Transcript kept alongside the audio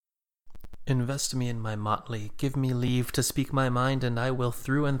Invest me in my motley, give me leave to speak my mind, and I will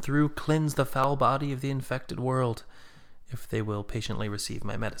through and through cleanse the foul body of the infected world, if they will patiently receive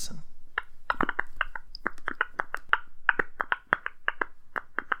my medicine.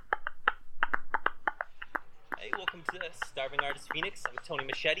 Hey, welcome to Starving Artist Phoenix. I'm Tony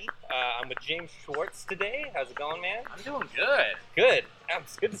Machete. I'm with James Schwarz today. How's it going, man? I'm doing good. Good.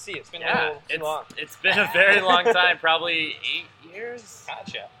 It's good to see you. It's been a little too long. It's been a very long time, probably 8 years.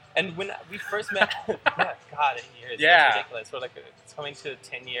 Gotcha. And when we first met, yeah, God, 8 years. Yeah. That's ridiculous. We're like, it's coming to a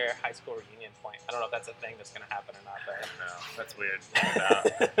 10-year high school reunion point. I don't know if that's a thing that's going to happen or not, but No, that's weird.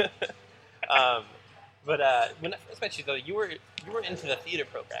 But when I first met you, though, you were into the theater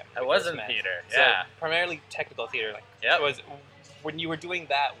program. I was in theater, So yeah. primarily technical theater. Yep. When you were doing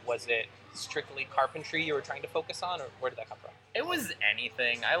that, was it strictly carpentry you were trying to focus on, or where did that come from? It was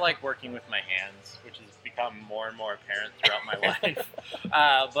anything. I like working with my hands, which has become more and more apparent throughout my life.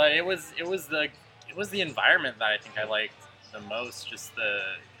 But it was the environment that I think I liked the most. Just the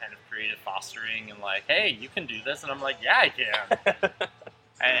kind of creative fostering and like, hey, you can do this, and I'm like, yeah, I can.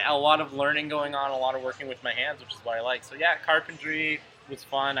 And a lot of learning going on, a lot of working with my hands, which is what I like. So yeah, carpentry was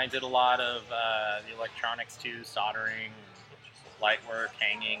fun. I did a lot of the electronics too, soldering, light work,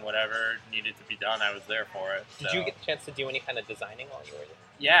 hanging, whatever needed to be done. I was there for it. Did you get the chance to do any kind of designing while you were there?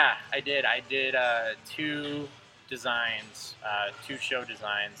 Yeah, I did. I did two designs, two show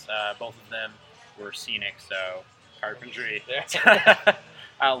designs. Both of them were scenic, so carpentry.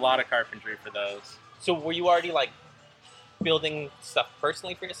 A lot of carpentry for those. So were you already like building stuff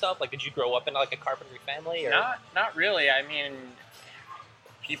personally for yourself? Like, did you grow up in like a carpentry family? Or? Not really. I mean,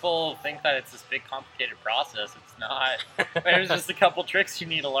 people think that it's this big complicated process. It's not. There's just a couple tricks you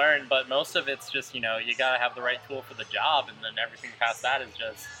need to learn, but most of it's just, you gotta have the right tool for the job, and then everything past that is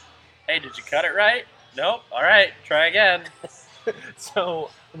just, hey, did you cut it right? Nope. All right, try again. So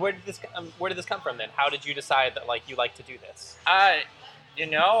where did this come from then? How did you decide that like you like to do this? I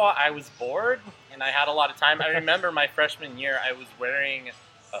was bored and I had a lot of time. I remember my freshman year, I was wearing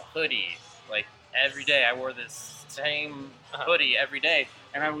a hoodie like every day. I wore this same hoodie every day,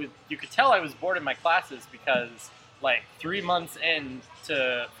 and you could tell I was bored in my classes because like 3 months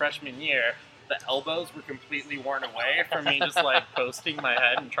into freshman year, the elbows were completely worn away from me just like posting my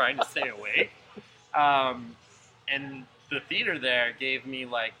head and trying to stay awake. And the theater there gave me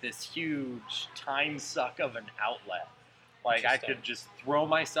like this huge time suck of an outlet. Like, I could just throw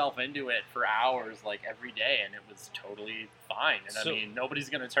myself into it for hours, like, every day, and it was totally fine. And, nobody's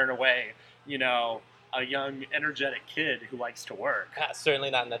going to turn away, a young, energetic kid who likes to work. Certainly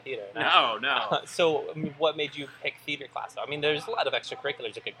not in the theater. No. So, what made you pick theater class? I mean, there's a lot of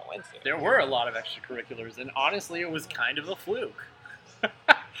extracurriculars you could go into. There were a lot of extracurriculars, and honestly, it was kind of a fluke.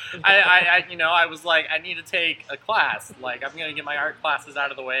 I was like, I need to take a class. Like, I'm going to get my art classes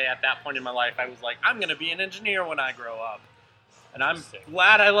out of the way. At that point in my life, I was like, I'm going to be an engineer when I grow up. And I'm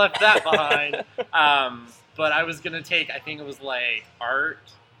glad I left that behind. But I was going to take, I think it was like art,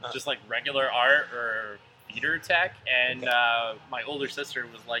 just like regular art or theater tech. And my older sister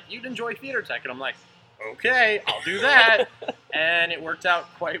was like, you'd enjoy theater tech. And I'm like, okay, I'll do that. And it worked out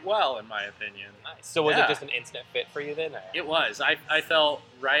quite well, in my opinion. Nice. So was it just an instant fit for you then? Or? It was. I felt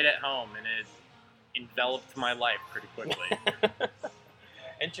right at home, and it enveloped my life pretty quickly.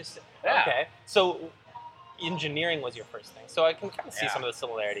 Interesting. Yeah. Okay. So engineering was your first thing. So I can kind of see some of the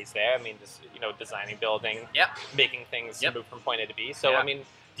similarities there. I mean, just, designing, building, making things move from point A to B. So, I mean,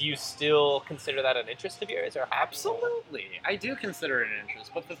 do you still consider that an interest of yours? Or Absolutely. I do consider it an interest.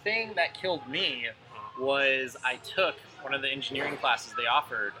 But the thing that killed me was I took one of the engineering classes they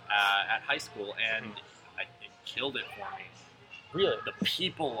offered at high school, and it killed it for me. Really? The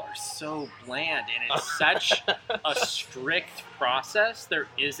people are so bland, and it's such a strict process. There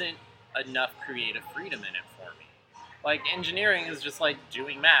isn't enough creative freedom in it for me. Like, engineering is just like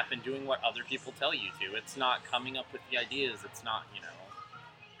doing math and doing what other people tell you to. It's not coming up with the ideas. It's not,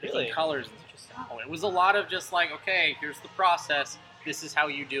 really? colors. No, it was a lot of just like, okay, here's the process. This is how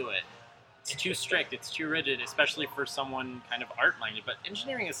you do it. It's too strict. It's too rigid, especially for someone kind of art-minded. But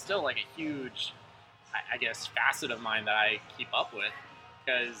engineering is still like a huge, I guess, facet of mine that I keep up with,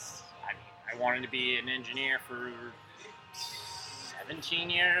 because I wanted to be an engineer for 18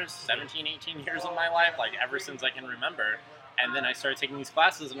 years of my life, like ever since I can remember. And then I started taking these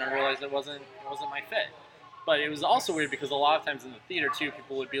classes, and I realized it wasn't my fit. But it was also weird because a lot of times in the theater too,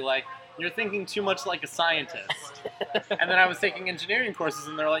 people would be like, you're thinking too much like a scientist. And then I was taking engineering courses,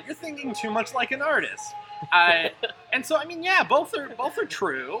 and they're like, you're thinking too much like an artist. And so, I mean, yeah, both are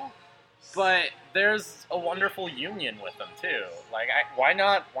true, but there's a wonderful union with them too. Like, why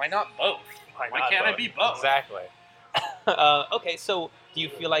not both? Why can't I be both? Exactly. Okay, so Do you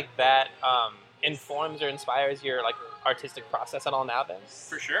feel like that informs or inspires your like artistic process at all now? Then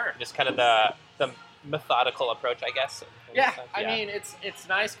For sure. just kind of the methodical approach, I guess. Yeah, I mean, it's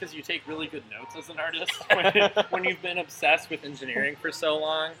nice because you take really good notes as an artist when you've been obsessed with engineering for so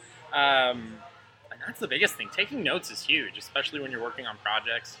long. And that's the biggest thing. Taking notes is huge, especially when you're working on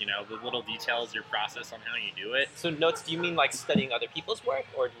projects. You know, the little details, your process on how you do it. So notes, do you mean like studying other people's work,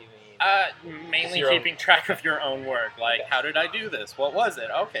 or do you mean... Mainly keeping track of your own work. Like, how did I do this? What was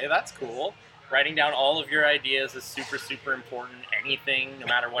it? Okay, that's cool. Writing down all of your ideas is super, super important. Anything, no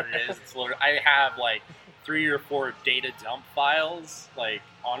matter what it is. It's literally, I have like 3 or 4 data dump files like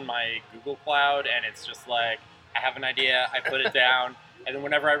on my Google Cloud, and it's just like, I have an idea, I put it down, and then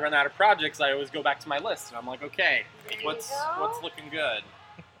whenever I run out of projects, I always go back to my list, and I'm like, okay, what's looking good?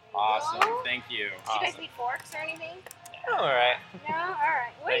 Awesome, thank you. Do you guys need forks or anything? Oh, all right. No? All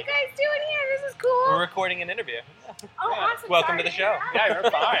right. What are you guys doing here? This is cool. We're recording an interview. Oh, awesome. Welcome Sorry to the show. Yeah, you're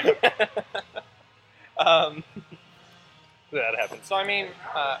fine. That happens. So I mean,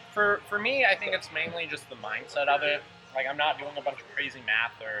 for me, I think it's mainly just the mindset of it. Like, I'm not doing a bunch of crazy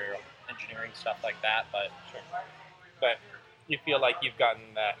math or engineering stuff like that, but But you feel like you've gotten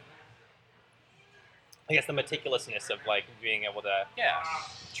that, I guess, the meticulousness of like being able to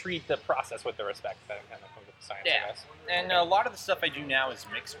treat the process with the respect that kind of comes with science. I guess. And a lot of the stuff I do now is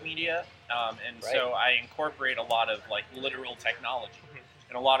mixed media, and so I incorporate a lot of like literal technology.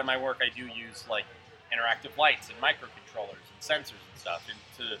 In a lot of my work, I do use like interactive lights and microcontrollers and sensors and stuff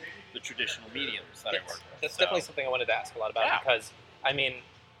into the traditional mediums that I work with. That's definitely something I wanted to ask a lot about because, I mean,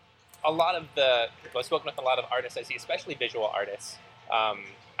 I've spoken with a lot of artists I see, especially visual artists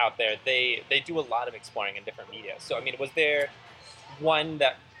out there. They do a lot of exploring in different media. So, I mean, was there one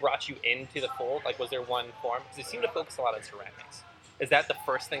that brought you into the fold? Like, was there one form? Because they seem to focus a lot on ceramics. Is that the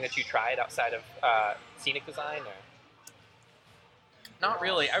first thing that you tried outside of scenic design? Or? Not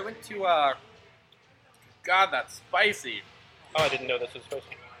really. I went to, God, that's spicy. Oh, I didn't know this was spicy.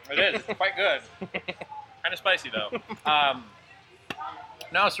 It is. It's quite good. Kind of spicy, though.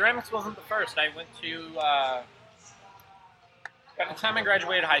 No, ceramics wasn't the first. I went to, by the time I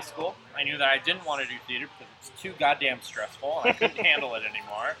graduated high school, I knew that I didn't want to do theater because it's too goddamn stressful and I couldn't handle it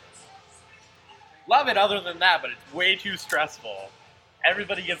anymore. Love it other than that, but it's way too stressful.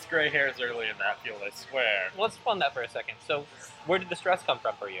 Everybody gets gray hairs early in that field, I swear. Let's fund that for a second. So, where did the stress come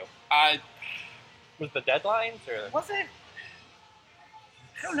from for you? Was the deadlines, or was it?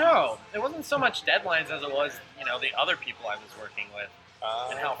 I don't know. It wasn't so much deadlines as it was, you know, the other people I was working with,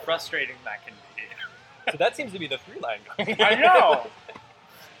 and how frustrating that can be. So that seems to be the through line. I know.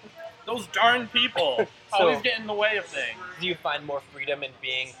 Those darn people always get in the way of things. Do you find more freedom in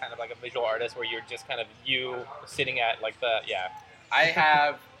being kind of like a visual artist, where you're just kind of you sitting at like the I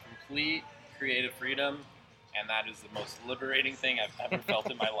have complete creative freedom, and that is the most liberating thing I've ever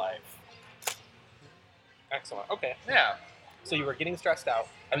felt in my life. Excellent. Okay. Yeah. So you were getting stressed out,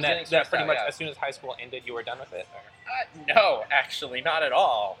 and that pretty much as soon as high school ended, you were done with it? No, actually, not at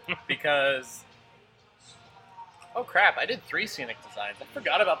all. Because, oh crap, I did 3 scenic designs. I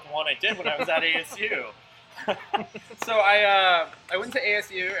forgot about the one I did when I was at ASU. So I went to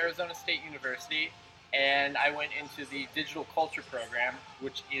ASU, Arizona State University, and I went into the digital culture program,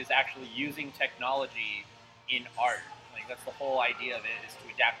 which is actually using technology in art. Like, that's the whole idea of it, is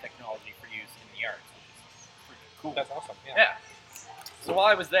to adapt technology for use in the arts, which is pretty cool. That's awesome. Yeah. So while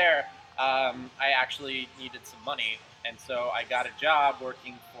I was there, I actually needed some money, and so I got a job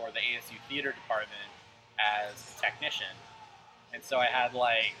working for the ASU theater department as a technician. And so I had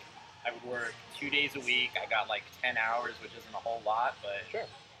I would work 2 days a week. I got 10 hours, which isn't a whole lot, but sure.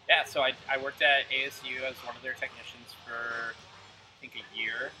 Yeah, so I worked at ASU as one of their technicians for, I think, a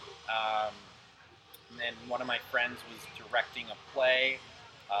year. And then one of my friends was directing a play,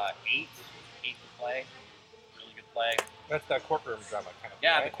 Eight the play, really good play. That's the courtroom drama kind of thing,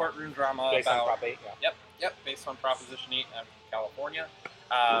 Yeah, right? the courtroom drama based about... on Prop 8, yeah. Yep, based on Proposition 8 out of California.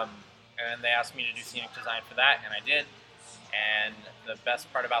 And they asked me to do scenic design for that, and I did. And the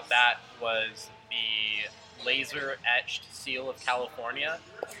best part about that was the laser-etched seal of California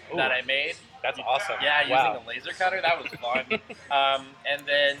that I made. That's awesome. Yeah, wow. using a laser cutter. That was fun. And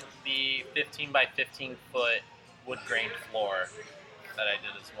then the 15 by 15 foot wood grain floor that I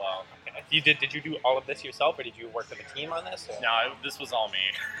did as well. Okay. Did you do all of this yourself, or did you work with a team on this? Or? No, this was all me.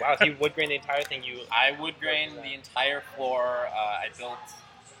 Wow, so you wood grain the entire thing? I wood grained the entire floor. I built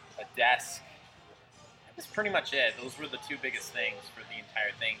a desk. That was pretty much it. Those were the 2 biggest things for the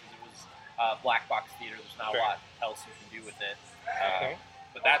entire thing, because it was black box theater. There's not a lot else you can do with it.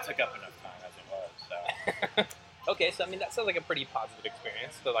 But that took up enough time as it was. So. Okay, so I mean that sounds like a pretty positive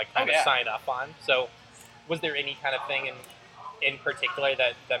experience to kind of sign up on. So, was there any kind of thing in in particular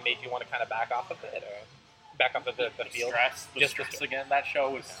that made you want to kind of back off of it, or back off of the field? The stress again. That show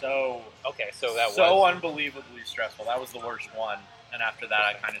was so was unbelievably stressful. That was the worst one. And after that,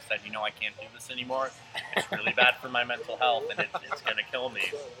 I kind of said, I can't do this anymore. It's really bad for my mental health, and it's going to kill me.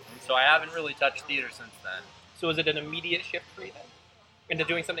 And so I haven't really touched theater since then. So was it an immediate shift for you then into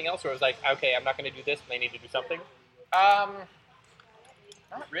doing something else, or it was like, okay, I'm not going to do this, but I need to do something?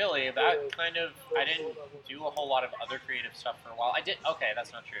 Not really. That kind of, I didn't do a whole lot of other creative stuff for a while. I did, okay,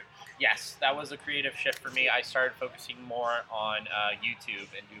 that's not true. Yes, that was a creative shift for me. I started focusing more on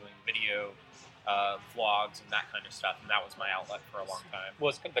YouTube and doing video vlogs and that kind of stuff, and that was my outlet for a long time. What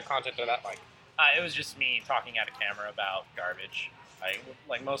was the content of that like? It was just me talking at a camera about garbage.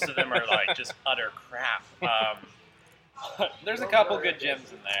 Like most of them are like just utter crap. There's a couple good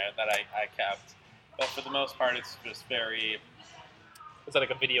gems in there that I kept, but for the most part, it's just very... Is that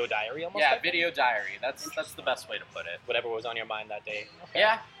like a video diary almost? Yeah, video diary. That's the best way to put it. Whatever was on your mind that day. Okay.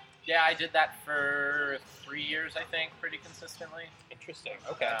 Yeah, I did that for 3 years, I think, pretty consistently. Interesting.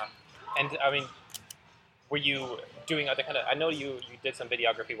 Okay. And I mean, were you doing other kind of? I know you did some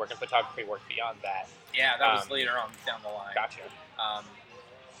videography work and photography work beyond that. Yeah, that was later on down the line. Gotcha.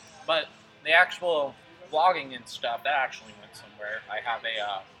 But the actual vlogging and stuff, that actually went somewhere. I have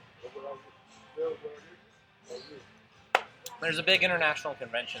there's a big international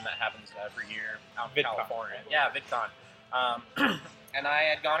convention that happens every year out in VidCon. California. Yeah, VidCon. And I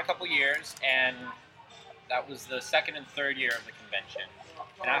had gone a couple years, and that was the second and third year of the convention.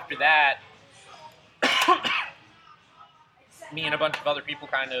 And after that, me and a bunch of other people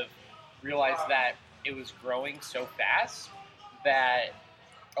kind of realized that it was growing so fast that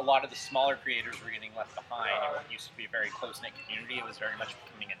a lot of the smaller creators were getting left behind. And what used to be a very close-knit community, it was very much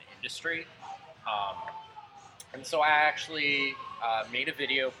becoming an industry. And so I actually made a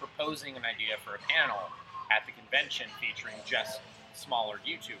video proposing an idea for a panel at the convention featuring just smaller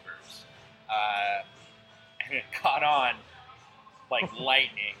YouTubers. And it caught on like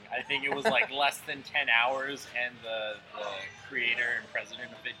lightning. I think it was like less than 10 hours, and the creator and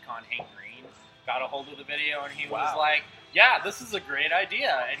president of VidCon, Hank Green, got a hold of the video, and he was like, yeah, this is a great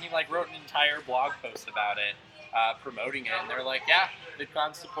idea. And he like wrote an entire blog post about it, promoting it, and they're like, yeah,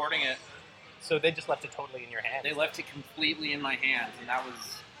 VidCon's supporting it. So they just left it totally in your hands. They left it completely in my hands, and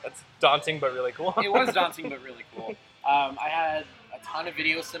that's daunting but really cool. It was daunting but really cool. I had a ton of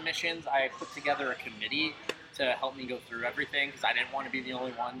video submissions. I put together a committee to help me go through everything, because I didn't want to be the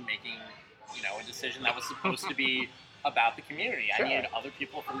only one making, a decision that was supposed to be about the community. Sure. I needed other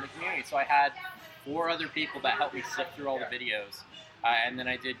people from the community. So I had 4 other people that helped me sift through all the videos. And then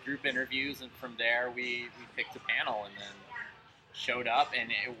I did group interviews, and from there we picked a panel, and then showed up, and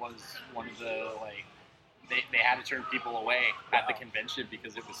it was one of the, they had to turn people away at the convention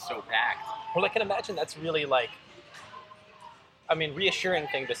because it was so packed. Well, I can imagine that's really reassuring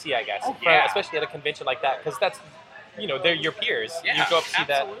thing to see, I guess. Oh, yeah. Especially at a convention like that, because that's, they're your peers. Yeah, you go up to see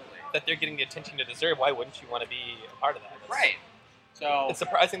absolutely. that they're getting the attention they deserve. Why wouldn't you want to be a part of that? Right. So it's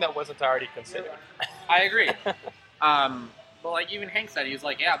surprising that wasn't already considered. I agree. But like even Hank said, he was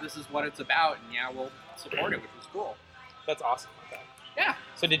like, yeah, this is what it's about, and yeah, we'll support it, which was cool. That's awesome. Okay. Yeah.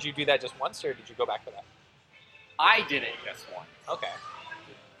 So did you do that just once, or did you go back for that? I did it just once. Okay.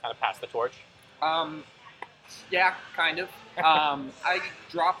 Kind of pass the torch? Yeah, kind of. I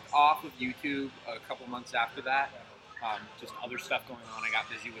dropped off of YouTube a couple months after that. Just other stuff going on. I got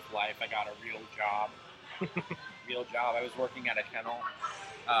busy with life. I got a real job. I was working at a kennel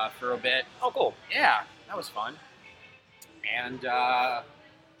for a bit. Oh, cool. Yeah, that was fun. And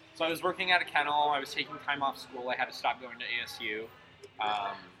so I was working at a kennel. I was taking time off school. I had to stop going to ASU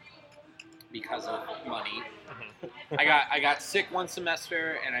because of money. I got sick one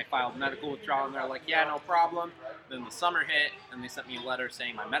semester, and I filed medical withdrawal, and they're like, yeah, no problem. Then the summer hit, and they sent me a letter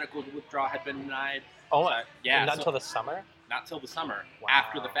saying my medical withdrawal had been denied. Oh, yeah. Not until the summer? Not till the summer, Wow.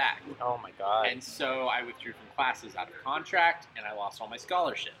 after the fact. Oh my God. And so I withdrew from classes out of contract, and I lost all my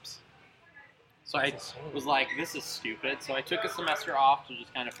scholarships. So I was like, this is stupid. So I took a semester off to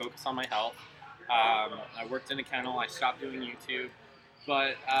just kind of focus on my health. I worked in a kennel. I stopped doing YouTube.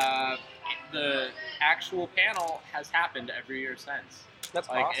 But the actual panel has happened every year since. That's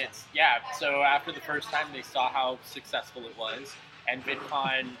awesome. So after the first time, they saw how successful it was, and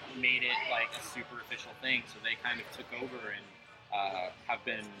VidCon made it like a super official thing. So they kind of took over and have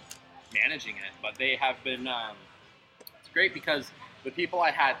been managing it. But they have been, it's great because the people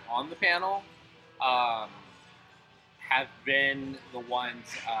I had on the panel have been the ones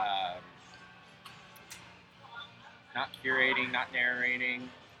not curating, not narrating.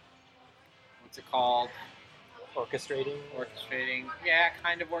 What's it called? Orchestrating? Orchestrating. Yeah,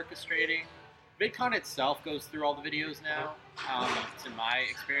 kind of orchestrating. VidCon itself goes through all the videos now. It's in my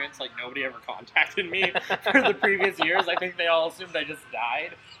experience, like nobody ever contacted me for the previous years. I think they all assumed I just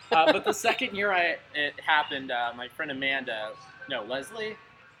died. But the second year it happened, my friend Leslie.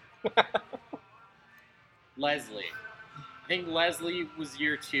 Leslie. I think Leslie was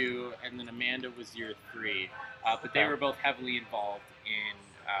year 2, and then Amanda was year 3. But they were both heavily involved in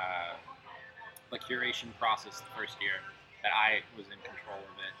the curation process the first year that I was in control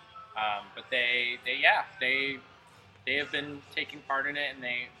of it. But they have been taking part in it, and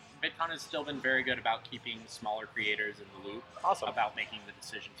VidCon has still been very good about keeping smaller creators in the loop. Awesome. About making the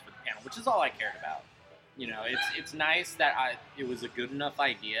decisions for the panel, which is all I cared about. You know, it's nice that it was a good enough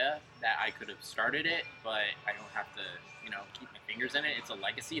idea that I could have started it, but I don't have to, keep my fingers in it. It's a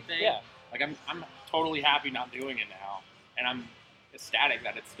legacy thing. Yeah. Like I'm totally happy not doing it now, and I'm ecstatic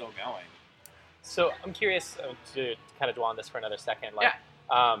that it's still going. So I'm curious to kind of dwell on this for another second. Like,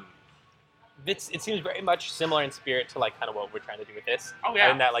 it seems very much similar in spirit to like kind of what we're trying to do with this. Oh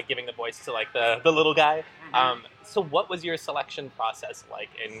yeah. And that like giving the voice to like the little guy. Mm-hmm. So what was your selection process like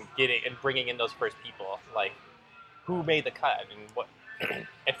in bringing in those first people? Like, who made the cut? I mean, what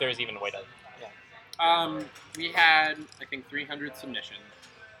if there's even a way to? Yeah. We had I think 300 submissions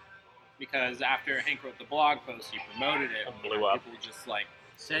because after Hank wrote the blog post, he promoted it. It blew up. People just like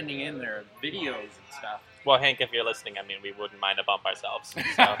sending in their videos and stuff. Well, Hank, if you're listening, I mean, we wouldn't mind to bump ourselves.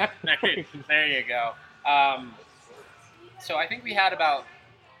 So. there you go. So I think we had about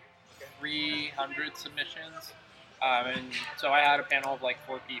 300 submissions. And so I had a panel of like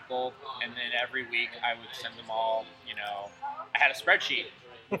 4 people, and then every week I would send them all, I had a spreadsheet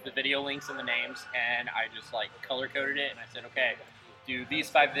with the video links and the names, and I just like color-coded it, and I said, okay, do these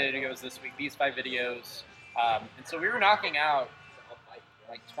 5 videos this week, these 5 videos. And so we were knocking out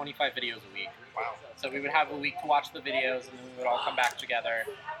like 25 videos a week. Wow. So we would have a week to watch the videos, and then we would all come back together,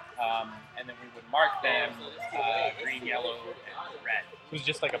 and then we would mark them green, yellow, and red. It was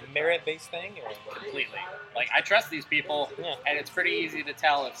just like a merit-based thing? Or? Completely. Like, I trust these people, and it's pretty easy to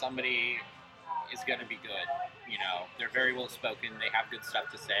tell if somebody is going to be good. They're very well-spoken, they have good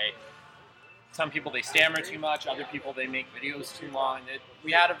stuff to say. Some people, they stammer too much. Other people, they make videos too long.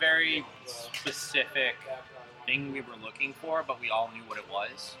 We had a very specific thing we were looking for, but we all knew what it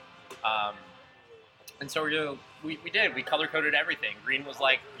was. And so we did. We color-coded everything. Green was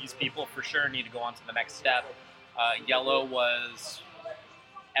like, these people for sure need to go on to the next step. Yellow was,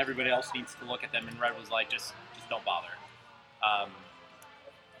 everybody else needs to look at them. And red was like, just don't bother.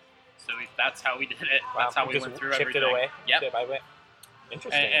 So that's how we did it. Wow. That's how we went through everything. Chipped it away? Yep. Bit by bit.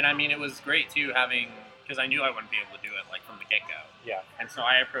 Interesting. And I mean, it was great, too, because I knew I wouldn't be able to do it, like, from the get-go. Yeah. And so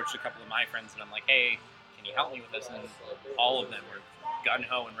I approached a couple of my friends, and I'm like, hey, can you help me with this? And all of them were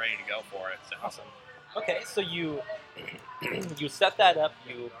gun-ho and ready to go for it. So. Awesome. Okay, so you set that up,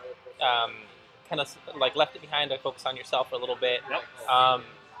 you kind of like left it behind to focus on yourself a little bit. Yep.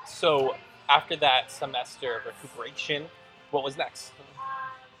 So after that semester of recuperation, what was next?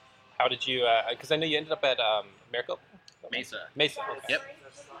 How did you, because I know you ended up at Maricopa? Mesa. Okay.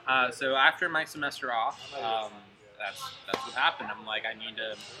 Yep. So after my semester off, that's what happened. I'm like, I need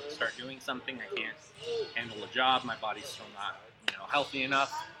to start doing something. I can't handle a job. My body's still not, healthy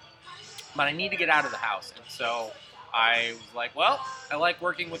enough. But I need to get out of the house. And so I was like, well, I like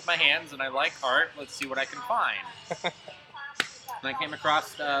working with my hands and I like art. Let's see what I can find. And I came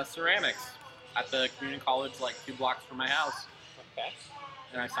across ceramics at the community college, like 2 blocks from my house. Okay.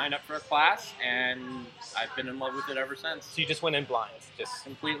 And I signed up for a class, and I've been in love with it ever since. So you just went in blind, just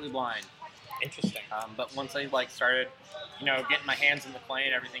completely blind. Interesting. But once I started, getting my hands in the clay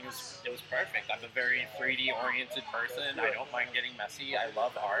and everything, it was perfect. I'm a very 3D oriented person. I don't mind getting messy. I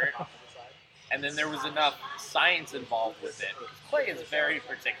love art. And then there was enough science involved with it, because clay is very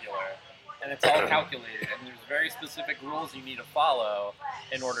particular, and it's all calculated, and there's very specific rules you need to follow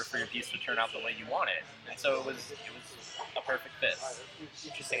in order for your piece to turn out the way you want it. And so it was a perfect fit.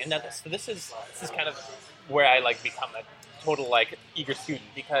 Interesting. And now this is kind of where I become a total eager student,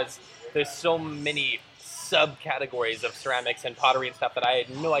 because there's so many subcategories of ceramics and pottery and stuff that I had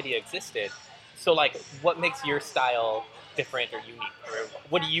no idea existed. So what makes your style different or unique, or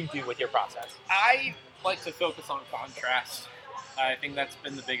what do you do with your process? I like to focus on contrast. I think that's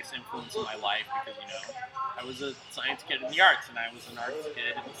been the biggest influence in my life, because I was a science kid in the arts, and I was an arts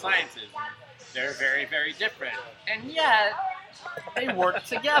kid in the sciences. And they're very, very different, and yet they work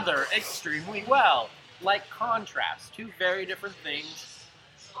together extremely well. Like contrast, 2 very different things,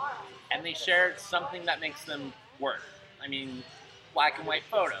 and they share something that makes them work. I mean, black and white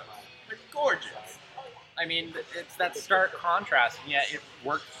photos, they're gorgeous. I mean, it's that stark contrast, and yet it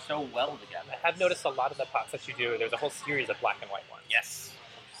works so well together. I have noticed a lot of the pots that you do, there's a whole series of black and white ones. Yes.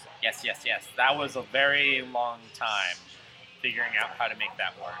 Yes. That was a very long time figuring out how to make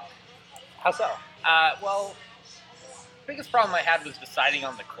that work. How so? Well, the biggest problem I had was deciding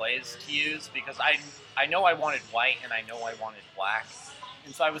on the clays to use because I know I wanted white and I know I wanted black.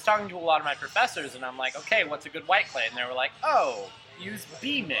 And so I was talking to a lot of my professors and I'm like, okay, what's a good white clay? And they were like, oh, use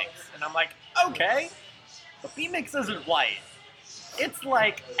B-mix. And I'm like, okay, but B-mix isn't white. It's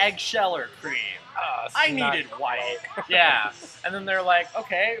like eggshell or cream. I needed white. Yeah. And then they're like,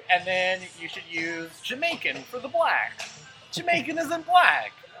 okay, and then you should use Jamaican for the black. Jamaican isn't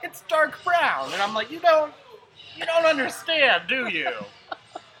black. It's dark brown. And I'm like, you don't understand, do you?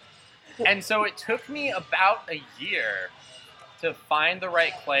 And so it took me about a year to find the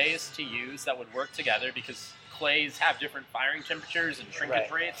right clays to use that would work together because clays have different firing temperatures and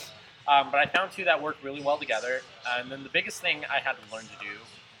shrinkage rates. But I found two that worked really well together. And then the biggest thing I had to learn to do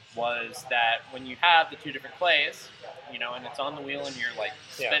was that when you have the two different clays, and it's on the wheel and you're like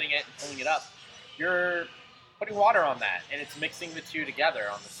spinning it and pulling it up, you're putting water on that and it's mixing the two together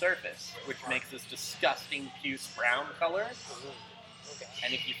on the surface, which makes this disgusting puce brown color.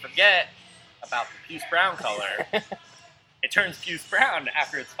 And if you forget about the puce brown color, it turns puce brown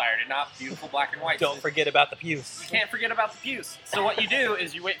after it's fired and not beautiful black and white. Don't forget about the puce. You can't forget about the puce. So what you do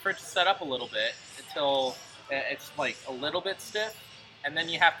is you wait for it to set up a little bit until it's like a little bit stiff. And then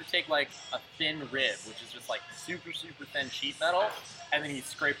you have to take like a thin rib, which is just like super, super thin sheet metal. And then you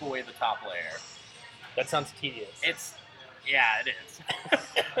scrape away the top layer. That sounds tedious. It is.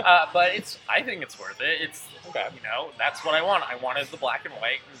 But I think it's worth it. It's, that's what I want. I wanted the black and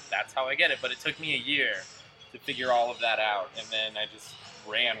white, and that's how I get it. But it took me a year to figure all of that out, and then I just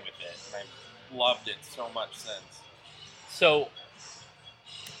ran with it, and I loved it so much since. So,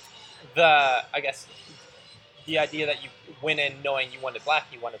 the idea that you went in knowing you wanted black,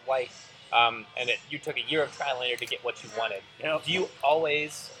 you wanted white, and you took a year of trial and error to get what you wanted. Yep. Do you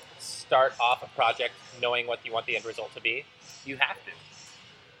always start off a project knowing what you want the end result to be? You have to.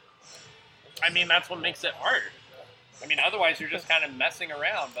 I mean, that's what makes it hard. I mean, otherwise you're just kind of messing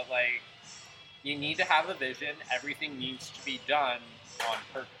around, but like, you need to have a vision. Everything needs to be done on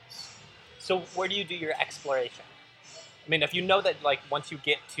purpose. So where do you do your exploration? I mean, if you know that like once you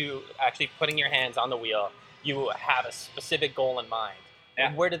get to actually putting your hands on the wheel, you have a specific goal in mind.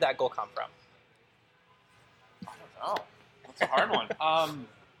 Yeah. Where did that goal come from? I don't know. That's a hard one.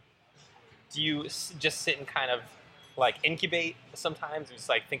 Do you just sit and kind of like incubate sometimes? You just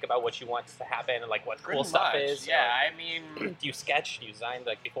like think about what you want to happen and like what cool stuff is? Yeah, or I mean... Do you sketch? Do you design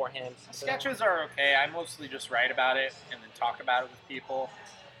like beforehand? Sketches are okay. I mostly just write about it and then talk about it with people.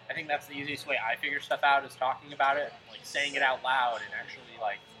 I think that's the easiest way I figure stuff out is talking about it, like saying it out loud and actually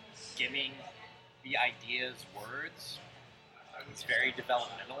like giving the ideas words. It's very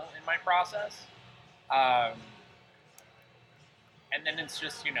developmental in my process. And then it's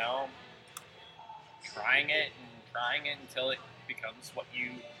just, trying it until it becomes what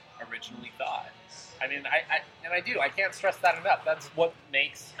you originally thought. I mean, I can't stress that enough. That's what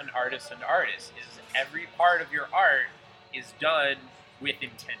makes an artist, is every part of your art is done with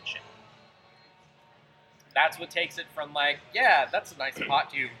intention. That's what takes it from like, yeah, that's a nice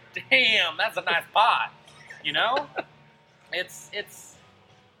pot to, damn, that's a nice pot. It's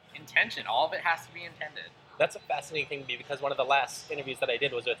intention. All of it has to be intended. That's a fascinating thing to me because one of the last interviews that I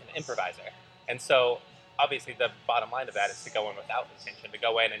did was with an improviser. And so obviously the bottom line of that is to go in without intention, to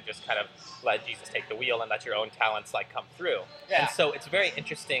go in and just kind of let Jesus take the wheel and let your own talents like come through. Yeah. And so it's very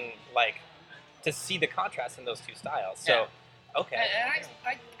interesting like to see the contrast in those two styles. So, yeah. Okay.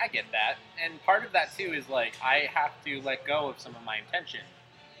 And I get that. And part of that too is like I have to let go of some of my intention.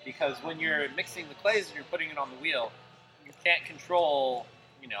 Because when you're mixing the clays and you're putting it on the wheel, you can't control,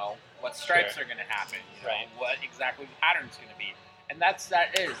 what stripes are going to happen, right? What exactly the pattern's going to be. And that's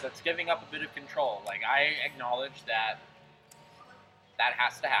giving up a bit of control. Like, I acknowledge that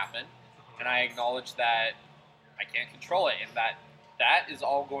has to happen, and I acknowledge that I can't control it, and that is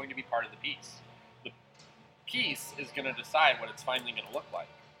all going to be part of the piece. The piece is going to decide what it's finally going to look like.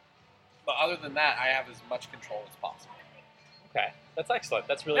 But other than that, I have as much control as possible. Okay, that's excellent.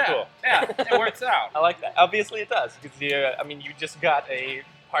 That's really cool. Yeah, it works out. I like that. Obviously it does. Because you just got a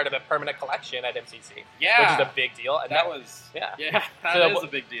part of a permanent collection at MCC. Yeah. Which is a big deal. And that is a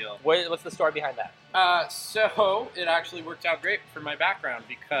big deal. What's the story behind that? So it actually worked out great for my background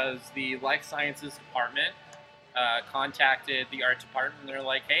because the life sciences department contacted the art department and they're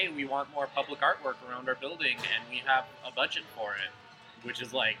like, hey, we want more public artwork around our building and we have a budget for it, which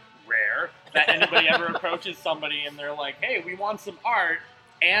is like rare that anybody ever approaches somebody and they're like, hey, we want some art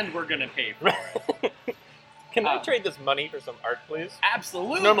and we're going to pay for it. Can I trade this money for some art, please?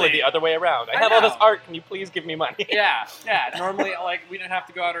 Absolutely. It's normally the other way around. I have all this art. Can you please give me money? Yeah. Normally, like, we didn't have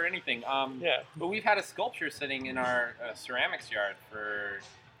to go out or anything. Yeah. But we've had a sculpture sitting in our ceramics yard for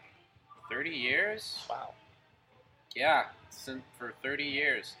 30 years. Wow. Yeah, for 30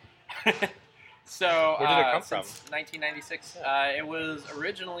 years. So, where did it come from? Since 1996. It was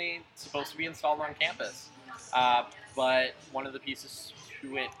originally supposed to be installed on campus, but one of the pieces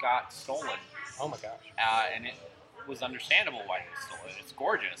to it got stolen. Oh my gosh. And it was understandable why they stole it. It's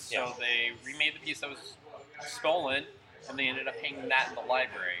gorgeous. Yeah. So they remade the piece that was stolen, and they ended up hanging that in the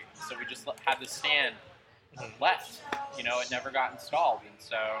library. So we just had the stand left. You know, it never got installed, and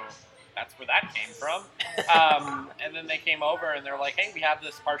so that's where that came from. And then they came over and they're like, hey, we have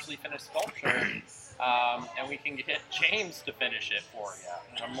this partially finished sculpture, and we can get James to finish it for you.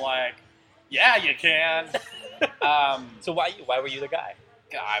 And I'm like, yeah, you can. So why you? Why were you the guy?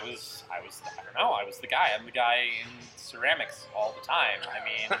 I don't know, I was the guy. I'm the guy in ceramics all the time. I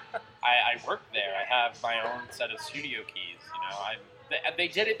mean, I work there. I have my own set of studio keys, you know. They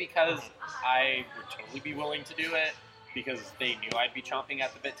did it because I would totally be willing to do it, because they knew I'd be chomping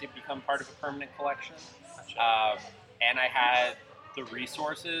at the bit to become part of a permanent collection. And I had the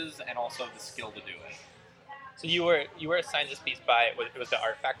resources and also the skill to do it. So you were assigned this piece by, it was the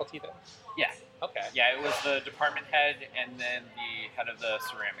art faculty then? Yeah. Okay. Yeah, it was the department head and then the head of the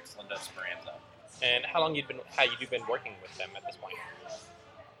ceramics, Linda Speranza. And how long you'd been working with them at this point?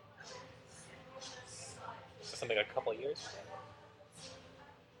 So something like a couple of years?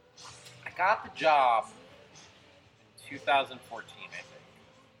 I got the job in 2014, I think,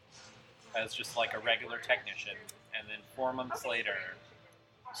 as just like a regular technician. And then 4 months later,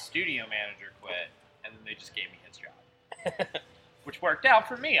 the studio manager quit, and then they just gave me his job. Which worked out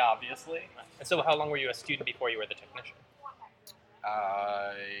for me, obviously. And so how long were you a student before you were the technician?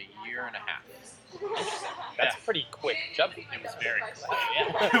 A year and a half. That's pretty quick job. It was very quick.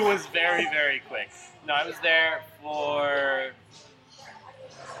 Yeah. It was very, very quick. No, I was there for...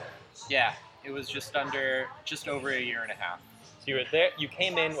 Yeah, it was just over a year and a half. So you were there, you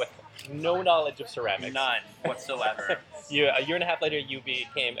came in with no knowledge of ceramics. None whatsoever. A year and a half later, you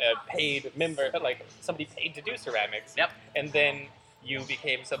became a paid member, like somebody paid to do ceramics. Yep. And then you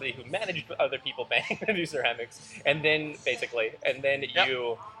became somebody who managed other people paying to do ceramics. And then, Yep.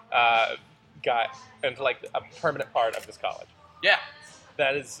 you got into like a permanent part of this college. Yeah.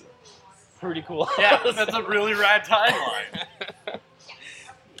 That is pretty cool. Yeah, that's a really rad timeline.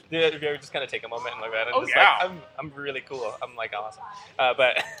 If you ever just kind of take a moment and look at it, Oh, just yeah. like, I'm really cool. I'm like awesome.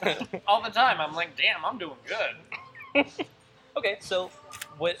 But All the time, I'm like, damn, I'm doing good. okay, so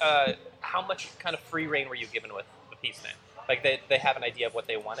what? How much kind of free reign were you given with the piece then? Like they have an idea of what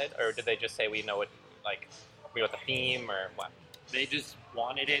they wanted, or did they just say we know what, like we know the theme or what? They just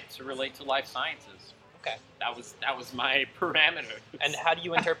wanted it to relate to life sciences. Okay, That was my parameter. and how do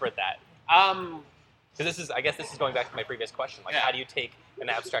you interpret that? Because I guess this is going back to my previous question. Like, Yeah. how do you take an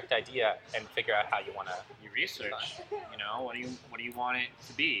abstract idea and figure out how you want to? You research. You know, what do you want it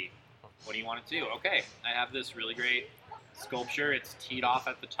to be? What do you want it to do? Okay, I have this really great sculpture. It's teed off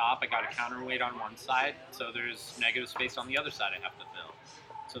at the top. I got a counterweight on one side, so there's negative space on the other side I have to fill.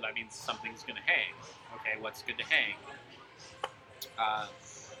 So that means something's going to hang. Okay, what's good to hang?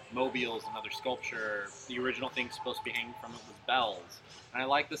 Mobile's another sculpture. The original thing supposed to be hanging from it was bells. And I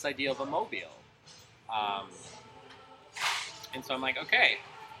like this idea of a mobile. And so I'm like, okay,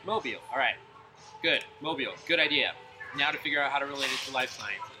 mobile, all right, good, mobile, good idea. Now to figure out how to relate it to life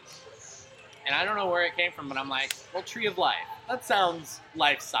sciences. And I don't know where it came from, but I'm like, well, Tree of Life, that sounds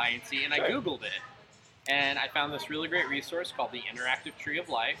life sciencey, and I Googled it. And I found this really great resource called the Interactive Tree of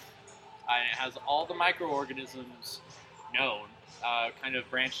Life. And it has all the microorganisms known, kind of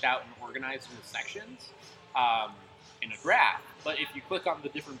branched out and organized into sections in a graph. But if you click on the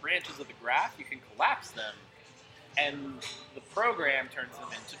different branches of the graph, you can collapse them. And the program turns them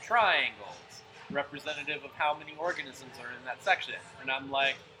into triangles, representative of how many organisms are in that section. And I'm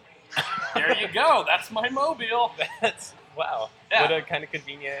like, there you go, that's my mobile. That's wow. Yeah. What a kind of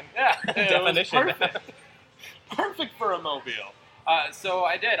convenient Yeah, definition. It was perfect. Perfect for a mobile. So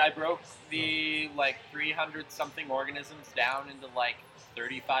I did. I broke the 300-something organisms down into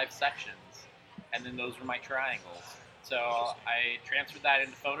 35 sections, and then those were my triangles. So I transferred that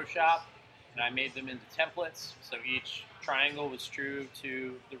into Photoshop, and I made them into templates. So each triangle was true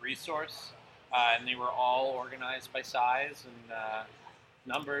to the resource, and they were all organized by size and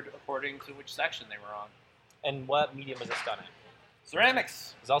numbered according to which section they were on. And what medium was this done in?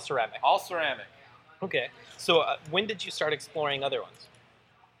 Ceramics. It's all ceramic. All ceramic. Okay. So when did you start exploring other ones?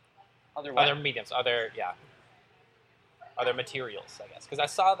 Other what? Other mediums, other materials, I guess. Because I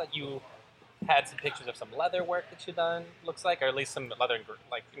saw that you had some pictures of some leather work that you've done, looks like, or at least some leather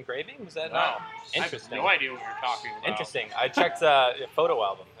engraving. Was that not? Interesting. I have no idea what you're talking about. Interesting. I checked a photo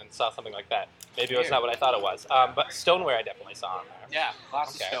album and saw something like that. Maybe it was not what I thought it was. But stoneware I definitely saw on there. Yeah,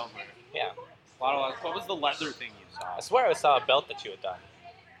 lots of stoneware. Yeah. What was the leather thing you saw? I swear I saw a belt that you had done,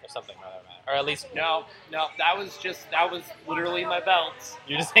 or something rather, or at least No, that was literally my belts.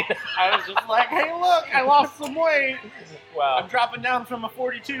 you just saying. I was just like, hey, look, I lost some weight. Wow. I'm dropping down from a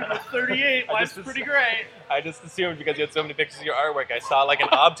 42 to a 38. Life's pretty great. I just assumed because you had so many pictures of your artwork, I saw like an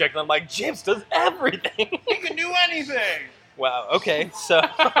object, and I'm like, James does everything. He can do anything. Wow. Okay. So,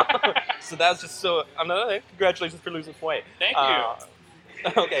 so that's just so. Congratulations for losing weight. Thank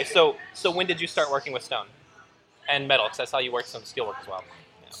you. Okay. So when did you start working with stone and metal? Because I saw you work some steelwork as well.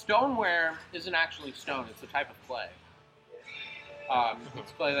 Stoneware isn't actually stone. It's a type of clay.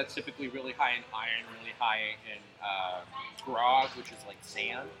 It's clay that's typically really high in iron, really high in grog, which is like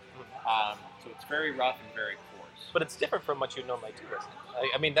sand. So it's very rough and very coarse. But it's different from what you normally do, isn't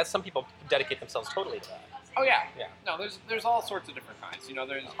it? I mean, that's some people dedicate themselves totally to that. Oh yeah. Yeah. No, there's all sorts of different kinds. You know,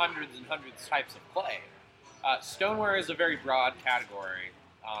 there's hundreds and hundreds of types of clay. Stoneware is a very broad category.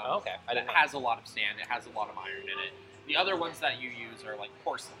 Okay. I didn't know. It has a lot of sand. It has a lot of iron in it. The other ones that you use are like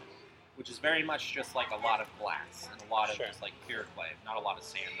porcelain, which is very much just like a lot of glass and a lot of just like pure clay, not a lot of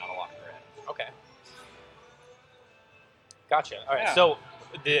sand, not a lot of grit. Okay. Gotcha. All right. Yeah. So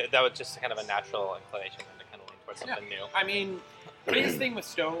that was just kind of a natural inclination to kind of lean towards something new. I mean, the biggest thing with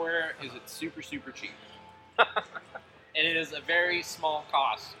stoneware is it's super, super cheap. And it is a very small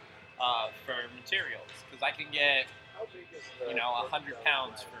cost for materials, because I can get, 100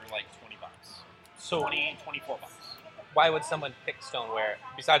 pounds for like $20. So 24 bucks. why would someone pick stoneware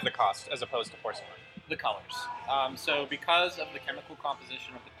besides the cost as opposed to porcelain? The colors. So because of the chemical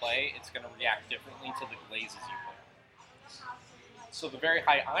composition of the clay, it's going to react differently to the glazes you put. So the very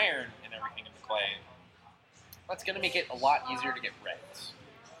high iron and everything in the clay, that's going to make it a lot easier to get reds.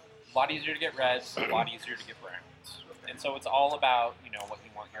 A lot easier to get reds, a lot easier to get browns. And so it's all about, what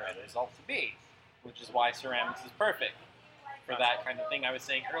you want your end result to be, which is why ceramics is perfect for that kind of thing I was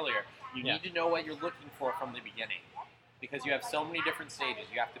saying earlier. You need to know what you're looking for from the beginning, because you have so many different stages.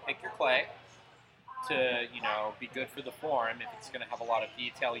 You have to pick your clay to, be good for the form. If it's going to have a lot of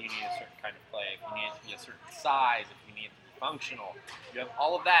detail, you need a certain kind of clay. If you need it to be a certain size, if you need it to be functional, you have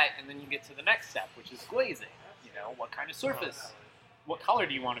all of that, and then you get to the next step, which is glazing. What kind of surface? What color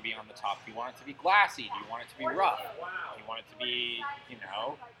do you want to be on the top? Do you want it to be glassy? Do you want it to be rough? Do you want it to be,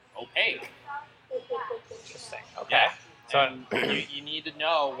 opaque? Interesting. Okay. Yeah. So you need to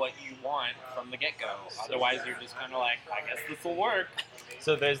know what you want from the get-go. Otherwise, you're just kind of like, I guess this will work.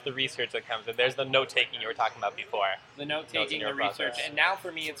 So there's the research that comes in. There's the note-taking you were talking about before. The note-taking, the research. And now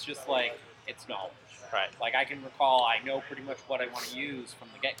for me, it's just like, it's knowledge. Right. Like, I can recall, I know pretty much what I want to use from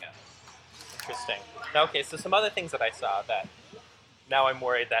the get-go. Interesting. Now, okay, so some other things that I saw that now I'm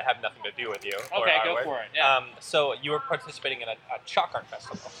worried that have nothing to do with you. Okay, go for it. Yeah. So you were participating in a chalk art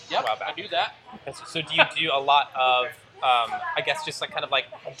festival a Yep, while back. I do that. So do you do a lot of, I guess, just like kind of like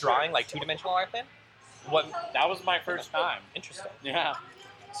drawing, like two-dimensional art then? That was my first time. Interesting. Yeah.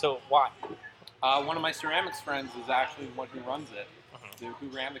 So why? One of my ceramics friends is actually the one who runs it, who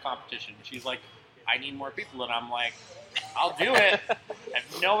ran the competition. She's like, I need more people. And I'm like, I'll do it. I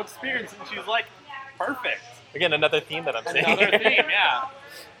have no experience. And she's like, perfect. Again, another theme that I'm seeing. Another theme, yeah.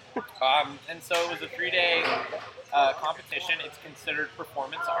 And so it was a 3-day competition. It's considered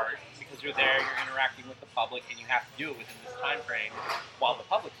performance art because you're there, you're interacting with the public, and you have to do it within this time frame while the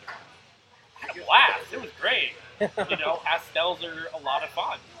public's around. I had a blast. It was great. Pastels are a lot of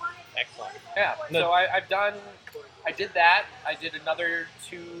fun. Excellent. Yeah. So I did that. I did another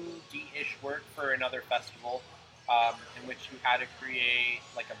 2D-ish work for another festival in which you had to create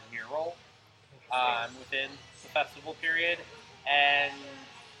like a mural within the festival period. And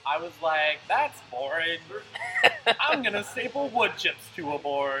I was like, that's boring. I'm going to staple wood chips to a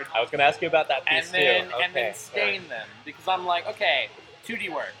board. I was going to ask you about that piece and too. then stain them. Because I'm like, okay,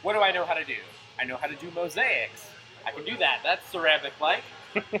 2D work. What do I know how to do? I know how to do mosaics. I can do that. That's ceramic-like.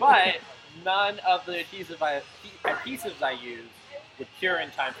 But none of the adhesives I use would cure in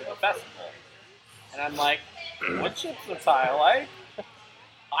time for the festival. And I'm like, wood chips are tile-like.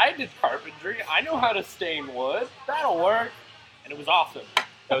 I did carpentry. I know how to stain wood. That'll work. And it was awesome.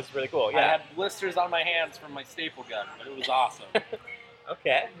 That was really cool. Yeah. I had blisters on my hands from my staple gun, but it was awesome.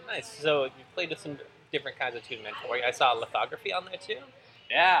 Okay, nice. So you played with some different kinds of two-dimensional work. I saw lithography on there too.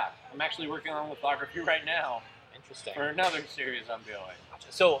 Yeah, I'm actually working on lithography right now. Interesting. For another series I'm doing.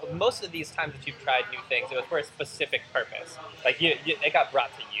 So most of these times that you've tried new things, it was for a specific purpose. Like it got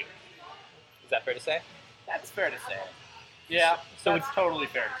brought to you. Is that fair to say? That's fair to say. Yeah, so it's totally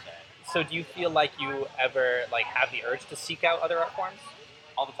fair to say. So do you feel like you ever like have the urge to seek out other art forms?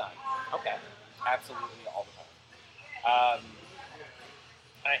 All the time. Okay. Absolutely all the time.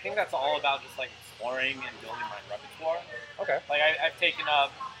 And I think that's all about just like exploring and building my repertoire. Okay. Like I've taken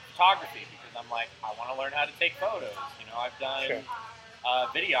up photography because I'm like, I want to learn how to take photos. You know, I've done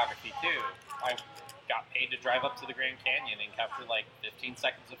videography too. I got paid to drive up to the Grand Canyon and capture like 15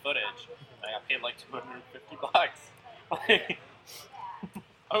 seconds of footage. I got paid like $250. Like,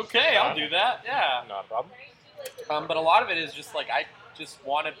 okay, I'll do that. Yeah. No problem. But a lot of it is just like I just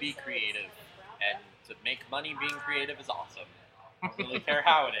want to be creative, and to make money being creative is awesome. I don't really care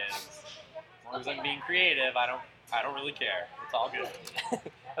how it is. As long as I'm being creative, I don't really care. It's all good.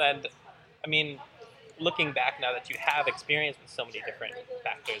 And I mean, looking back now that you have experience with so many different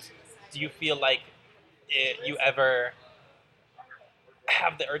factors, do you feel like you ever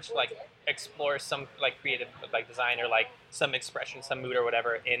have the urge to like explore some like creative like design or like some expression, some mood or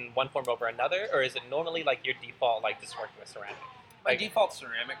whatever in one form over another, or is it normally like your default like just working with ceramic? My default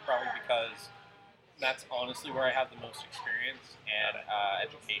ceramic, probably because that's honestly where I have the most experience and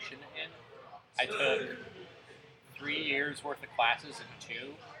education in. I took 3 years worth of classes and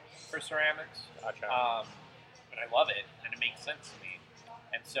 2 for ceramics. Gotcha. But I love it, and it makes sense to me.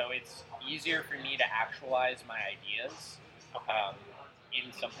 And so it's easier for me to actualize my ideas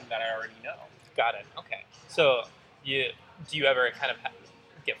in something that I already know. Got it. Okay. So do you ever kind of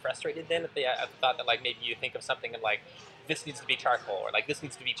get frustrated then at the thought that like maybe you think of something and like this needs to be charcoal or like this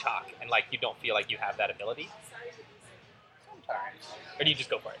needs to be chalk and like you don't feel like you have that ability? Sometimes. Or do you just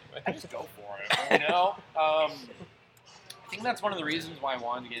go for it? I just go for it. You know? I think that's one of the reasons why I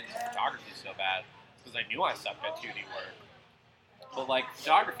wanted to get into photography so bad, because I knew I sucked at 2D work. But like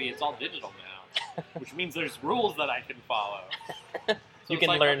photography, it's all digital now, which means there's rules that I can follow. So you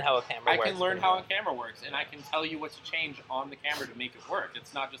can learn how a camera works. I can learn how a camera works, and I can tell you what to change on the camera to make it work.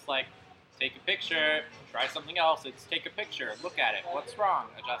 It's not just like, take a picture, try something else. It's take a picture, look at it, what's wrong,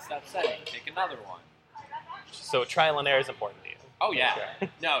 adjust that setting, take another one. So trial and error is important to you. Oh yeah.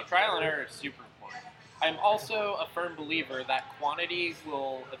 No, trial and error is super important. I'm also a firm believer that quantity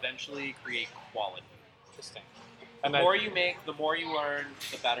will eventually create quality. Interesting. The more you make, the more you learn,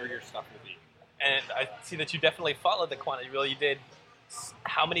 the better your stuff will be. And I see that you definitely followed the quantity rule. You did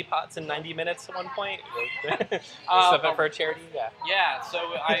how many pots in 90 minutes at one point? Stuff for a charity? Yeah. Yeah, so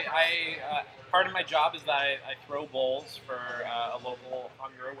I part of my job is that I throw bowls for a local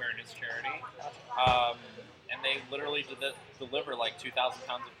hunger awareness charity. And they literally deliver like 2,000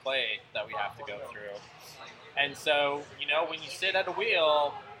 pounds of clay that we have to go through. And so, you know, when you sit at a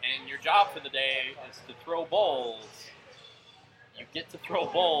wheel and your job for the day is to throw bowls, you get to throw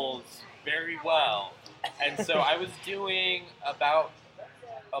bowls very well. And so I was doing about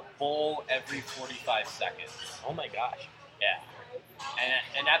a bowl every 45 seconds. Oh my gosh. Yeah.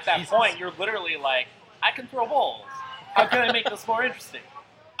 And at that point, you're literally like, I can throw bowls. How can I make this more interesting?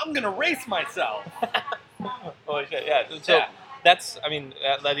 I'm going to race myself. Holy shit, yeah. So that's, I mean,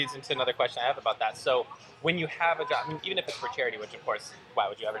 that leads into another question I have about that. So when you have a job, I mean, even if it's for charity, which of course, why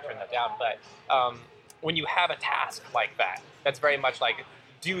would you ever turn that down? But when you have a task like that, that's very much like,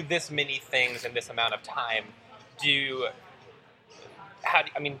 do this many things in this amount of time, do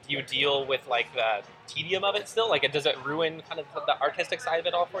you deal with like the tedium of it still? Like, does it ruin kind of the artistic side of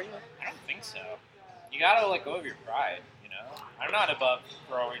it all for you? I don't think so. You gotta let go of your pride, you know? I'm not above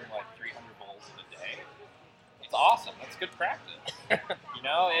throwing like 300 bowls in a day. It's awesome. That's good practice. You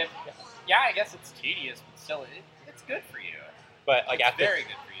know, I guess it's tedious, but still, it's good for you. But like it's very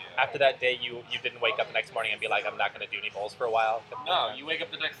good for you. After that day, you didn't wake up the next morning and be like, I'm not going to do any bowls for a while? No, you wake up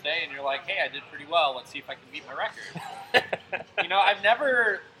the next day and you're like, hey, I did pretty well. Let's see if I can beat my record. You know, I've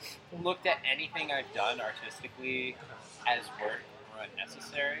never looked at anything I've done artistically as work or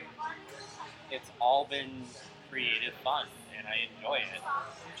unnecessary. It's all been creative fun, and I enjoy it.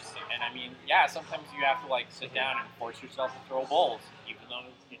 And I mean, yeah, sometimes you have to like sit down and force yourself to throw bowls, even though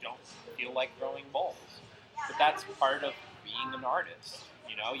you don't feel like throwing bowls. But that's part of being an artist.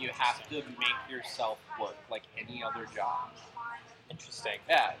 You know, you have to make yourself work like any other job. Interesting.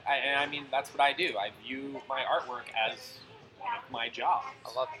 Yeah, I mean, that's what I do. I view my artwork as one of my jobs.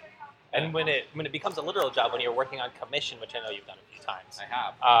 I love it. And when it becomes a literal job, when you're working on commission, which I know you've done a few times. I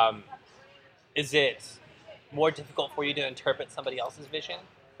have. Is it more difficult for you to interpret somebody else's vision?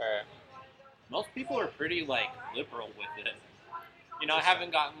 Or? Most people are pretty, like, liberal with it. You know, I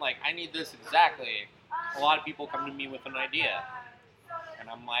haven't gotten, like, I need this exactly. A lot of people come to me with an idea. And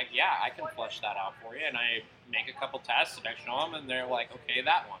I'm like, yeah, I can flesh that out for you. And I make a couple tests and I show them, and they're like, okay,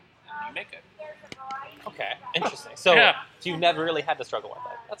 that one. And you make it. Okay, interesting. So, so you've never really had to struggle with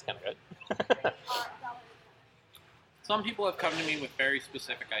it. That's kind of good. Some people have come to me with very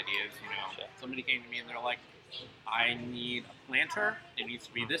specific ideas, you know. Sure. Somebody came to me and they're like, I need a planter. It needs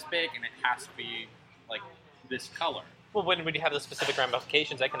to be this big and it has to be like this color. Well, when you have the specific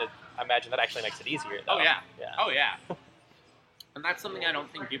ramifications, I can imagine that actually makes it easier. Though. Oh yeah. Yeah. Oh yeah. And that's something I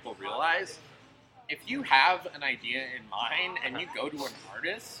don't think people realize. If you have an idea in mind and you go to an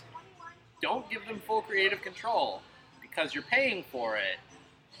artist, don't give them full creative control because you're paying for it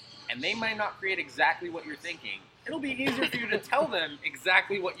and they might not create exactly what you're thinking. It'll be easier for you to tell them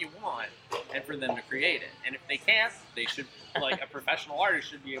exactly what you want and for them to create it. And if they can't, they should, like a professional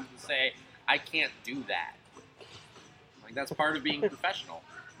artist should be able to say, I can't do that. Like that's part of being professional,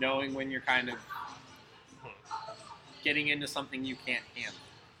 knowing when you're kind of getting into something you can't handle.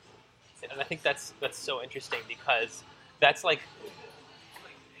 And I think that's so interesting because that's like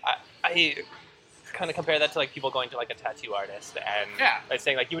I kind of compare that to like people going to like a tattoo artist and like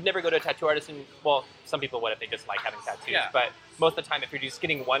saying like you would never go to a tattoo artist and well some people would if they just like having tattoos but most of the time if you're just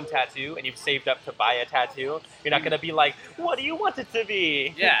getting one tattoo and you've saved up to buy a tattoo you're not going to be like what do you want it to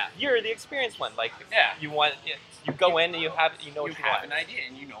be you're the experienced one like you want you go in and you know what you want. An idea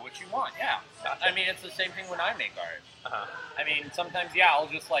and you know what you want Gotcha. I mean it's the same thing when I make art. I mean sometimes I'll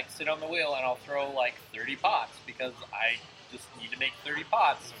just like sit on the wheel and I'll throw like 30 pots because I just need to make 30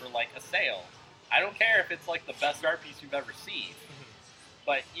 pots for like a sale. I don't care if it's like the best art piece you've ever seen,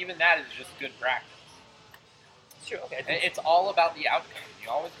 but even that is just good practice. Sure, okay. It's all about the outcome. You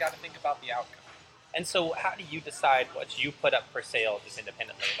always got to think about the outcome. And so how do you decide what you put up for sale just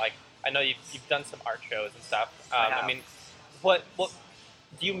independently? Like, I know you've done some art shows and stuff. I mean, what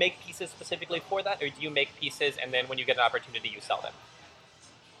do you make pieces specifically for that, or do you make pieces and then when you get an opportunity you sell them?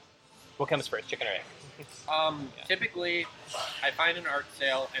 What comes first, chicken or egg? Typically, I find an art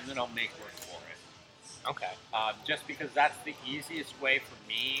sale and then I'll make work for it. Okay. Just because that's the easiest way for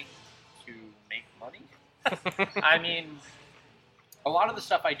me to make money. I mean, a lot of the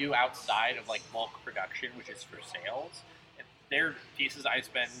stuff I do outside of like bulk production, which is for sales, they're pieces I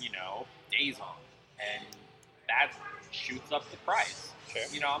spend, days on. And that shoots up the price. Sure.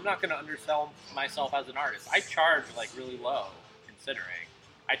 I'm not going to undersell myself as an artist. I charge like really low, considering.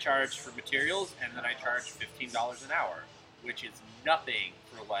 I charge for materials and then I charge $15 an hour, which is nothing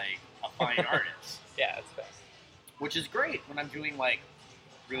for like a fine artist. Yeah, that's fair. Which is great when I'm doing like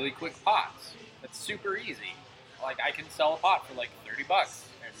really quick pots. That's super easy. Like I can sell a pot for like $30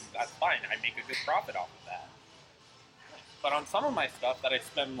 and that's fine. I make a good profit off of that. But on some of my stuff that I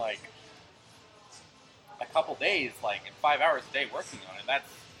spend like a couple days, like in 5 hours a day working on it,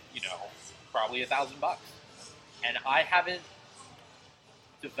 that's, probably $1,000. And I haven't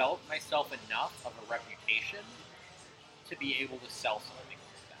developed myself enough of a reputation to be able to sell something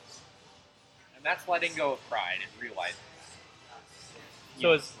like that. And that's letting go of pride and realizing that.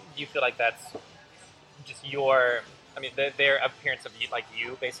 So do you feel like that's just their appearance of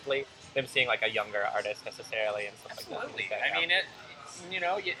you, basically, them seeing like a younger artist necessarily and stuff Absolutely. like that? I mean, it's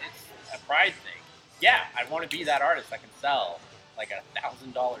a pride thing. Yeah, I want to be that artist that can sell like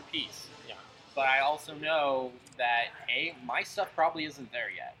 $1,000 piece. Yeah. But I also know that, my stuff probably isn't there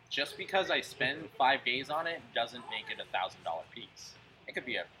yet. Just because I spend 5 days on it doesn't make it $1,000 piece. It could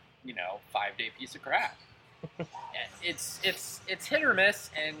be a, 5-day piece of crap. It's hit or miss,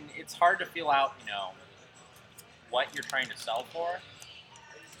 and it's hard to feel out, what you're trying to sell for.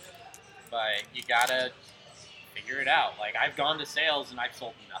 But you gotta figure it out. Like, I've gone to sales and I've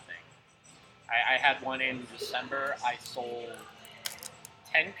sold nothing. I had one in December. I sold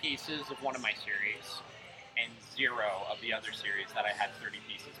 10 pieces of one of my series and 0 of the other series that I had 30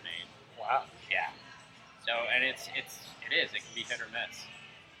 pieces made. Wow. Yeah. So, and it can be hit or miss.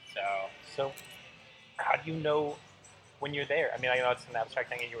 So how do you know when you're there? I mean, I know it's an abstract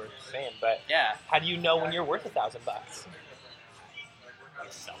thing you were saying, but how do you know when you're worth $1,000? I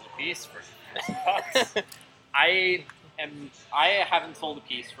sell a piece for $1,000. I haven't sold a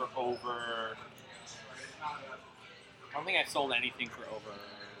piece for over. I don't think I've sold anything for over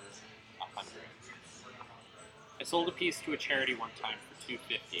 100. I sold a piece to a charity one time for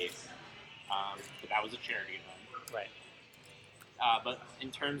 $250, but that was a charity event. Right. But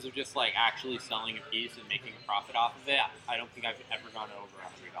in terms of just like actually selling a piece and making a profit off of it, I don't think I've ever gone over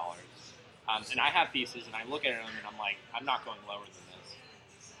 $100. And I have pieces, and I look at them, and I'm like, I'm not going lower than this.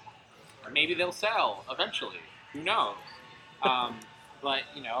 Or maybe they'll sell eventually. Who knows? But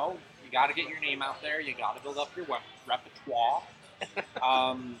you got to get your name out there. You got to build up your repertoire.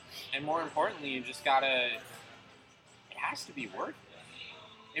 And more importantly, you just got to. It has to be worth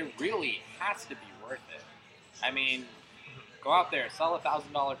it. It really has to be worth it. I mean, go out there, sell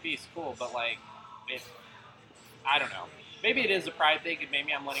 $1,000 piece, cool. But like, I don't know. Maybe it is a pride thing, and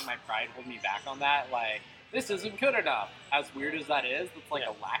maybe I'm letting my pride hold me back on that. Like, this isn't good enough. As weird as that is, that's like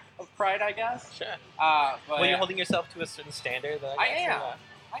a lack of pride, I guess. Sure. But Well, you're holding yourself to a certain standard. I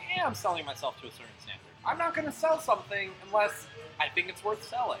am selling myself to a certain standard. I'm not going to sell something unless I think it's worth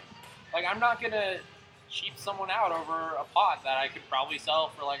selling. Like, I'm not going to cheap someone out over a pot that I could probably sell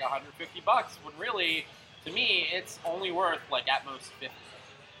for like $150 when really, to me, it's only worth like at most 50.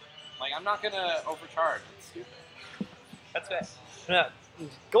 Like, I'm not going to overcharge. It's stupid. That's fair. Now,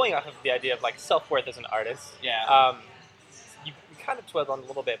 going off of the idea of like self-worth as an artist, Yeah. You kind of dwelled on a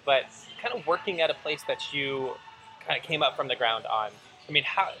little bit, but kind of working at a place that you kind of came up from the ground on. I mean,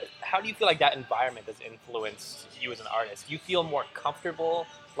 how do you feel like that environment has influenced you as an artist? Do you feel more comfortable,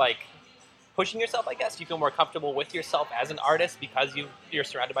 like, pushing yourself, I guess? Do you feel more comfortable with yourself as an artist because you're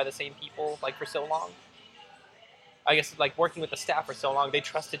surrounded by the same people, like, for so long? I guess, like, working with the staff for so long, they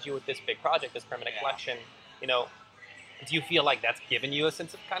trusted you with this big project, this permanent collection. You know, do you feel like that's given you a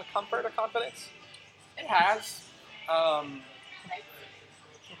sense of kind of comfort or confidence? It has. I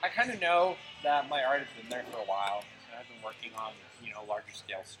kind of know that my art has been there for a while, and I've been working on, larger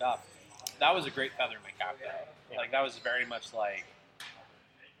scale stuff. That was a great feather in my cap, though. Yeah. Like, that was very much like,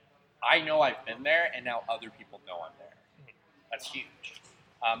 I know I've been there, and now other people know I'm there. That's huge.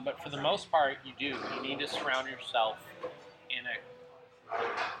 But for the most part, you need to surround yourself in a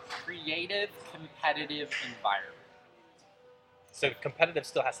creative, competitive environment. So competitive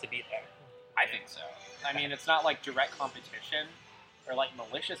still has to be there. I think so. I mean, it's not like direct competition or like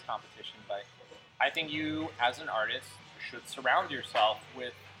malicious competition, but I think you, as an artist, should surround yourself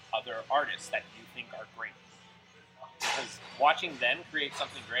with other artists that you think are great. Because watching them create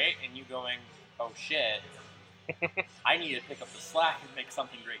something great and you going, oh shit, I need to pick up the slack and make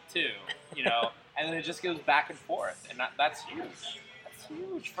something great too, and then it just goes back and forth, and that's huge. That's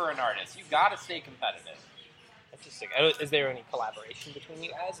huge for an artist. You got to stay competitive. Interesting. Is there any collaboration between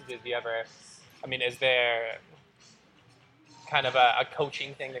you guys? Did you ever? I mean, is there kind of a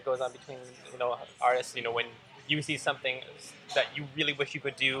coaching thing that goes on between artists? When you see something that you really wish you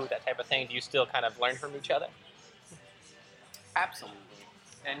could do, that type of thing, do you still kind of learn from each other? Absolutely.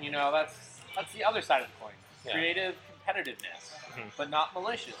 And that's the other side of the coin. Yeah. Creative competitiveness, but not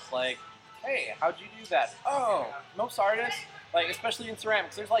malicious. Like, hey, how'd you do that? Oh, most artists, like especially in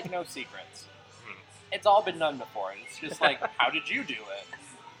ceramics, there's like no secrets. It's all been done before. It's just like, how did you do it?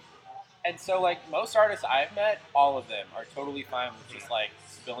 And so, like, most artists I've met, all of them are totally fine with just, like,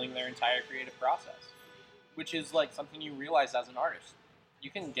 spilling their entire creative process, which is, like, something you realize as an artist.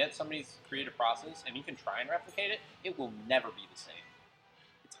 You can get somebody's creative process and you can try and replicate it. It will never be the same.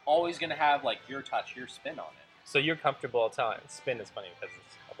 It's always going to have, like, your touch, your spin on it. So you're comfortable telling. Spin is funny because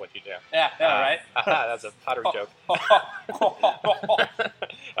of what you do. Yeah, right? That's a pottery joke.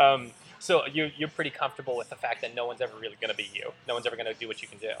 So you're pretty comfortable with the fact that no one's ever really going to be you. No one's ever going to do what you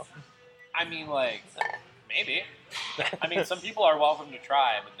can do. I mean, like, maybe. I mean, some people are welcome to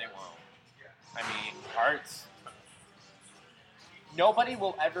try, but they won't. I mean, art's... Nobody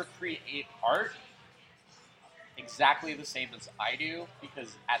will ever create art exactly the same as I do,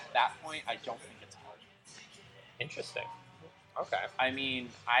 because at that point, I don't think it's art. Interesting. Okay. I mean,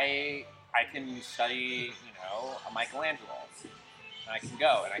 I can study, a Michelangelo. And I can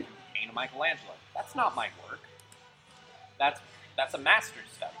go and I can paint a Michelangelo. That's not my work. That's a master's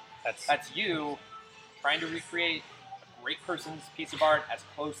study. That's you trying to recreate a great person's piece of art as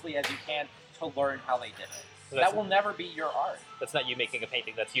closely as you can to learn how they did it. So that will never be your art. That's not you making a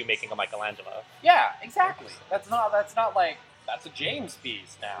painting. That's you making a Michelangelo. Yeah, exactly. That's not like that's a James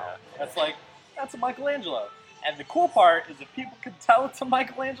piece now. Yeah. That's a Michelangelo. And the cool part is if people can tell it's a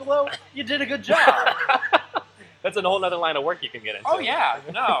Michelangelo, you did a good job. That's a whole other line of work you can get into. Oh yeah,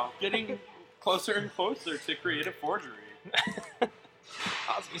 no, getting closer and closer to creative forgery.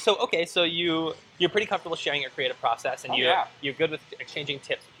 Awesome. So you're pretty comfortable sharing your creative process, and you're good with exchanging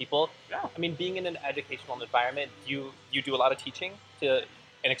tips with people. Yeah. I mean, being in an educational environment, you do a lot of teaching to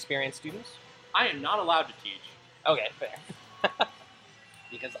inexperienced students? I am not allowed to teach. Okay, fair.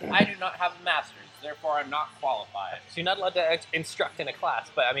 Because I do not have a master's, therefore I'm not qualified. So you're not allowed to instruct in a class,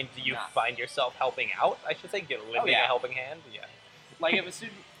 but I mean, do you find yourself helping out? I should say, lending a helping hand? Yeah. Like if a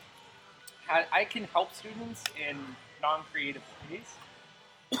student, I can help students in non-creative ways.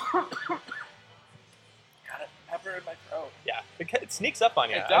 Got a pepper in my throat. Yeah, it sneaks up on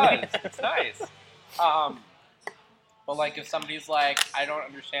you. It does. It's nice. But like if somebody's like, I don't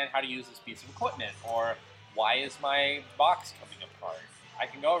understand how to use this piece of equipment, or why is my box coming apart? I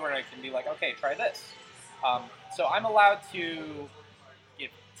can go over and I can be like, okay, try this. So I'm allowed to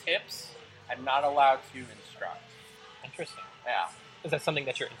give tips. I'm not allowed to instruct. Interesting. Yeah. Is that something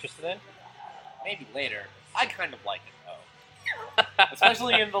that you're interested in? Maybe later. I kind of like it, though.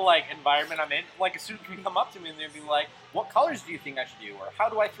 Especially in the like environment I'm in. Like a student can come up to me and they'd be like, "What colors do you think I should do?" Or "How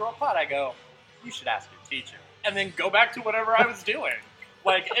do I throw a pot?" I go, "You should ask your teacher," and then go back to whatever I was doing.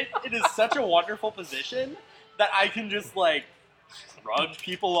 Like it is such a wonderful position that I can just like shrug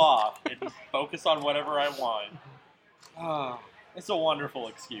people off and focus on whatever I want. Oh, it's a wonderful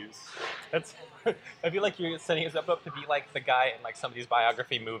excuse. That's. I feel like you're setting yourself up to be like the guy in like somebody's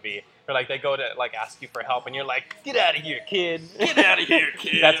biography movie, or like they go to like ask you for help, and you're like, "Get out of here, kid! Get out of here,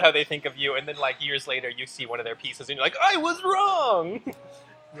 kid!" That's how they think of you, and then like years later, you see one of their pieces, and you're like, "I was wrong."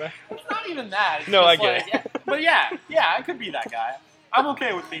 It's not even that. It's No, just I get like, it. Yeah, but yeah, I could be that guy. I'm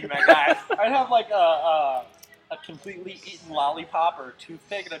okay with being that guy. I'd have like a completely eaten lollipop or a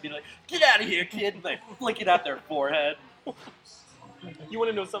toothpick, and I'd be like, "Get out of here, kid!" and like flick it at their forehead. You want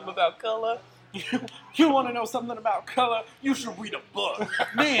to know something about color? You want to know something about color? You should read a book.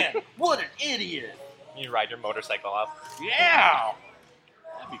 Man, what an idiot! You ride your motorcycle up. Yeah,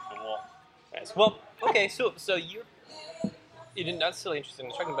 that'd be cool. Nice. Well, okay, so you didn't necessarily interested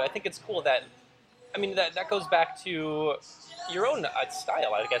in trucking, but I think it's cool that, I mean, that goes back to your own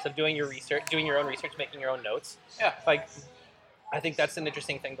style, I guess, of doing your research, doing your own research, making your own notes. Yeah. Like, I think that's an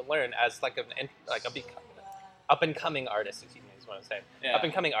interesting thing to learn as like a up and coming artist. Excuse me, is what I'm saying. Yeah. Up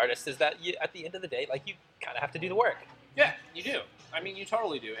and coming artist is that you, at the end of the day, like you kind of have to do the work. Yeah, you do. I mean, you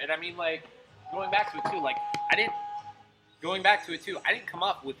totally do. And I mean, like, going back to it too, I didn't come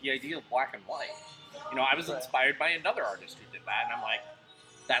up with the idea of black and white. You know, I was inspired by another artist who did that, and I'm like,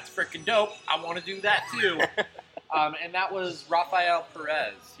 that's freaking dope. I want to do that too. And that was Rafael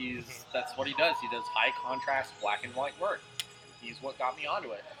Perez. That's what he does. He does high contrast black and white work. He's what got me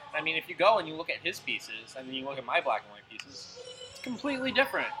onto it. I mean, if you go and you look at his pieces, and then you look at my black and white pieces, it's completely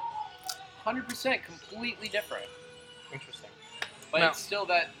different. 100% completely different. Interesting. But Now- it's still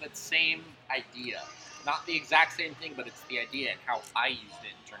that same idea. Not the exact same thing, but it's the idea and how I used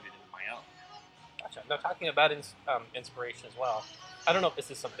it and turned it into my own. Gotcha. Now, talking about inspiration as well, I don't know if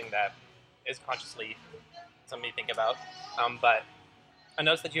this is something that is consciously something you think about, but I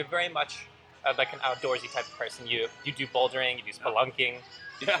noticed that you're very much like an outdoorsy type of person. You do bouldering, you do spelunking.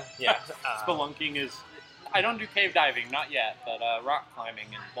 Yeah. Yeah. Spelunking is... I don't do cave diving, not yet, but rock climbing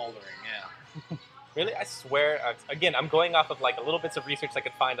and bouldering, yeah. Really? I swear, again, I'm going off of like a little bits of research I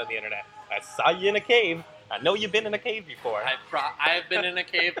could find on the internet. I saw you in a cave. I know you've been in a cave before. I've been in a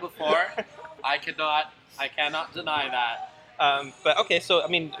cave before. I cannot deny that. But okay, so I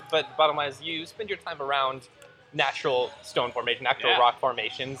mean, but the bottom line is you spend your time around natural stone formation, natural rock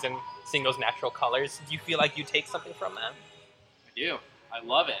formations, and seeing those natural colors. Do you feel like you take something from that? I do. I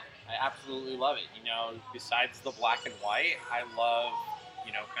love it. I absolutely love it. You know, besides the black and white, I love,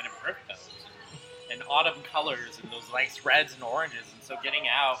 you know, kind of earth tones and autumn colors and those nice reds and oranges. And so getting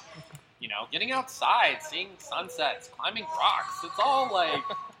out, you know, getting outside, seeing sunsets, climbing rocks, it's all like,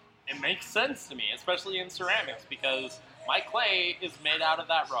 it makes sense to me, especially in ceramics, because my clay is made out of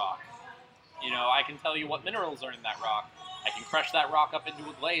that rock. You know, I can tell you what minerals are in that rock. I can crush that rock up into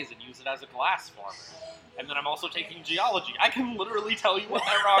a glaze and use it as a glass former. And then I'm also taking geology. I can literally tell you what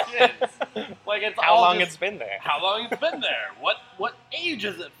that rock is. Like, it's How all long just, it's been there? How long it's been there? What age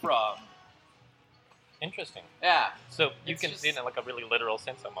is it from? Interesting. Yeah. So you It's can just- see it in like a really literal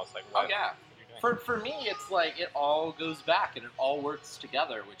sense, almost like. Oh what yeah. you're doing. For me, it's like it all goes back and it all works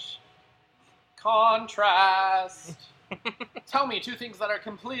together, which contrast. Tell me two things that are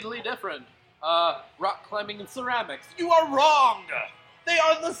completely different. Rock climbing and ceramics. You are wrong. They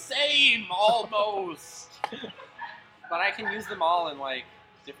are the same almost. But I can use them all in like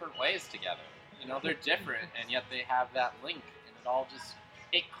different ways together. You know, they're different and yet they have that link and it all just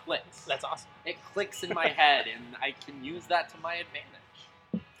it clicks. That's awesome. It clicks in my head and I can use that to my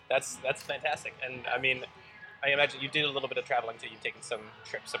advantage. That's fantastic. And I mean, I imagine you did a little bit of traveling too. You've taken some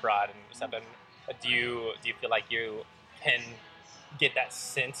trips abroad and stuff. And do you feel like you can get that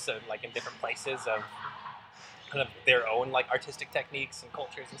sense of like in different places of kind of their own like artistic techniques and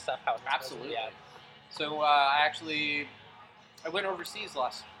cultures and stuff? How it Absolutely. Yeah. So I went overseas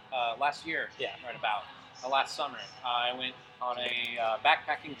last year. Yeah. Right about last summer. I went on a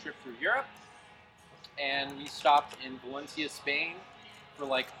backpacking trip through Europe, and we stopped in Valencia, Spain, for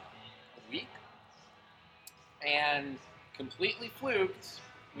like a week, and completely fluked.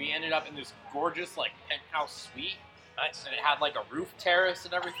 We ended up in this gorgeous like penthouse suite. Nice. And it had like a roof terrace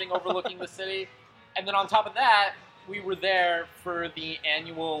and everything overlooking the city. And then on top of that, we were there for the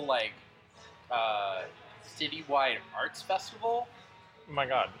annual like citywide arts festival Oh my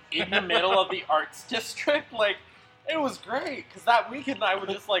God. in the middle of the arts district. Like, it was great because that weekend I would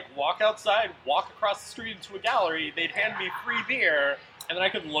just like walk outside, walk across the street into a gallery. They'd hand me free beer, and then I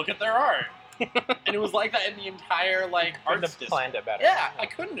could look at their art. And it was like that in the entire like Couldn't arts have district. planned it better. Yeah, I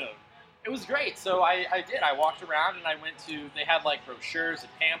couldn't have. It was great. So I did. I walked around and I went to, they had like brochures and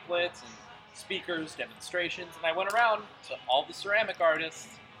pamphlets and speakers, demonstrations, and I went around to all the ceramic artists.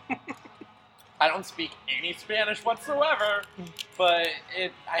 I don't speak any Spanish whatsoever, but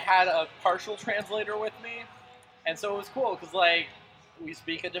I had a partial translator with me, and so it was cool because like we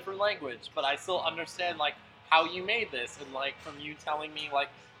speak a different language, but I still understand like how you made this, and like from you telling me like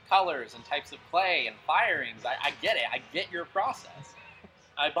colors and types of clay and firings, I get it. I get your process.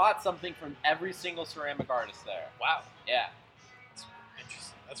 I bought something from every single ceramic artist there. Wow. Yeah. That's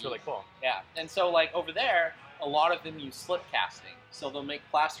interesting. That's really cool. Yeah. And so like over there, a lot of them use slip casting. So they'll make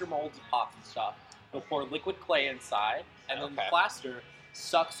plaster molds of pots and stuff. They'll pour liquid clay inside, and then the plaster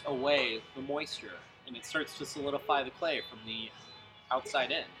sucks away the moisture, and it starts to solidify the clay from the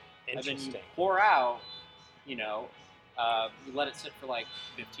outside in. Interesting. And then you pour out, you let it sit for like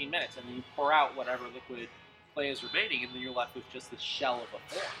 15 minutes, and then you pour out whatever liquid clay is remaining, and then you're left with just the shell of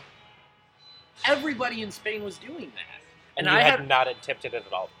a form. Everybody in Spain was doing that. And you had not attempted it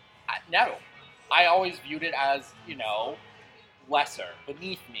at all? No. I always viewed it as, lesser,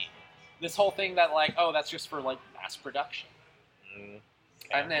 beneath me. This whole thing that like, oh, that's just for like mass production. Okay.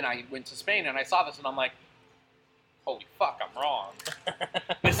 And then I went to Spain and I saw this and I'm like, holy fuck, I'm wrong.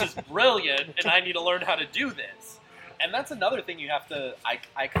 This is brilliant and I need to learn how to do this. And that's another thing you have to,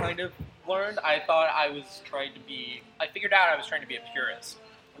 I kind of learned. I figured out I was trying to be a purist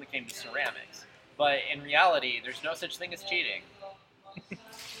when it came to ceramics. But in reality, there's no such thing as cheating.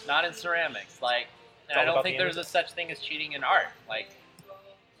 Not in ceramics. And I don't think there's a such thing as cheating in art.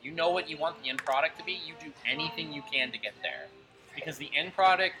 You know what you want the end product to be, you do anything you can to get there. Because the end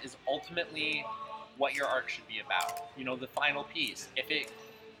product is ultimately what your art should be about. The final piece. If it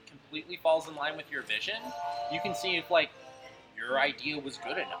completely falls in line with your vision, you can see if, your idea was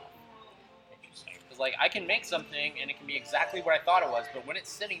good enough. Interesting. Because, I can make something and it can be exactly what I thought it was, but when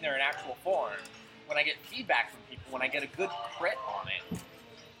it's sitting there in actual form, when I get feedback from people, when I get a good crit on it,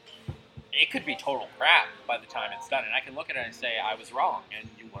 it could be total crap by the time it's done. And I can look at it and say, I was wrong, and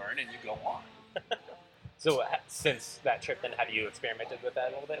you learn and you go on. So since that trip, then, have you experimented with that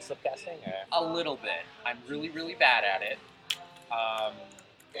a little bit, slip casting? A little bit. I'm really, really bad at it.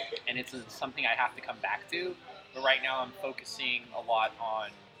 And it's something I have to come back to. But right now I'm focusing a lot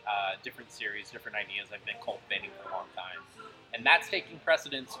on different series, different ideas I've been cultivating for a long time. And that's taking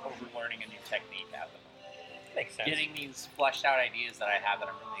precedence over learning a new technique at the moment. Makes sense. Getting these fleshed out ideas that I have that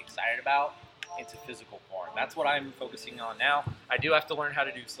I'm really excited about into physical form. That's what I'm focusing on now. I do have to learn how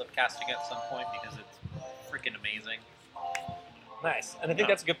to do slip casting at some point because it's freaking amazing. Nice. And I think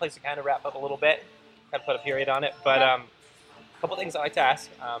that's a good place to kind of wrap up a little bit, kind of put a period on it. But a couple things I like to ask.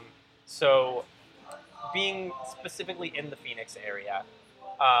 So being specifically in the Phoenix area,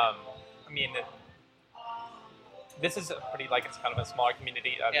 this is a pretty, it's kind of a smaller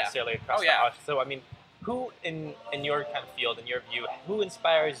community, not necessarily across the ocean. So, who in your kind of field, in your view, who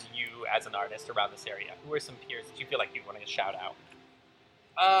inspires you as an artist around this area? Who are some peers that you feel like you want to shout out?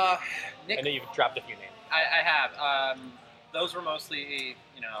 Nick, I know you've dropped a few names. I have. Those were mostly,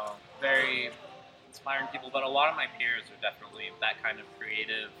 very inspiring people, but a lot of my peers are definitely that kind of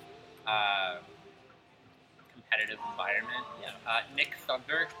creative, competitive environment. Yeah. Nick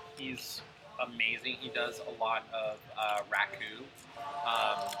Thunder, he's amazing. He does a lot of raku,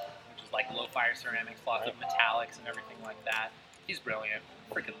 which is low fire ceramics, lots of metallics and everything like that. He's brilliant.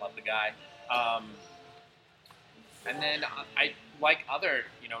 Freaking love the guy. And then I like other,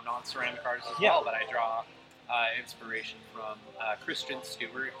 non-ceramic artists as well that I draw inspiration from. Christian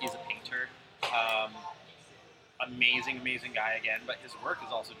Stewart, he's a painter. Amazing guy again, but his work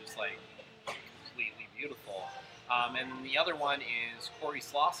is also just completely beautiful. And the other one is Corey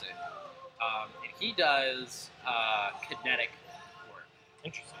Slauson. And he does kinetic work.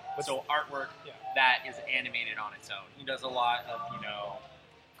 Interesting. So artwork that is animated on its own. He does a lot of,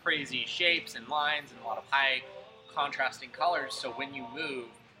 crazy shapes and lines and a lot of high contrasting colors. So when you move,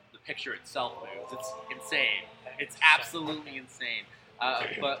 the picture itself moves. It's insane. It's absolutely insane.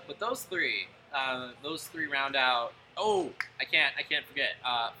 But those three round out. Oh, I can't forget.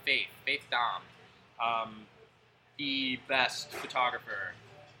 Faith Dom, the best photographer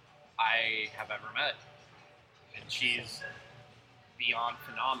I have ever met, and she's beyond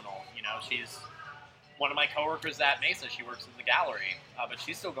phenomenal. She's one of my coworkers at Mesa. She works in the gallery, but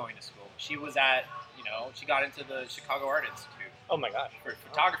she's still going to school. She was at, she got into the Chicago Art Institute. Oh my gosh. For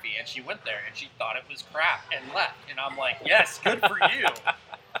photography, and she went there, and she thought it was crap and left. And I'm like, yes, good for you.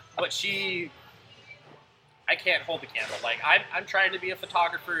 But I can't hold the candle. I'm trying to be a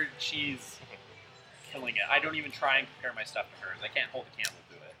photographer, and she's killing it. I don't even try and compare my stuff to hers. I can't hold the candle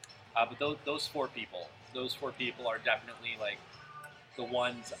to it. But those four people are definitely like the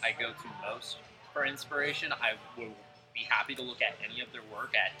ones I go to most for inspiration. I will be happy to look at any of their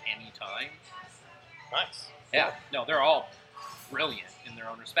work at any time. Nice. Yeah, no, they're all brilliant in their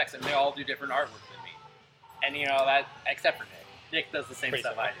own respects, and they all do different artwork than me. And that, except for Nick. Nick does the same Pretty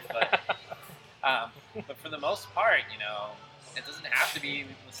stuff I do, but for the most part, it doesn't have to be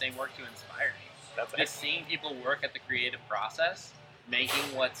the same work to inspire me. That's just seeing people work at the creative process,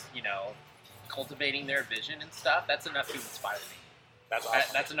 making what's cultivating their vision and stuff. That's enough to inspire me. That's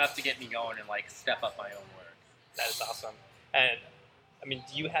awesome. That's enough to get me going and step up my own work. That is awesome. And I mean,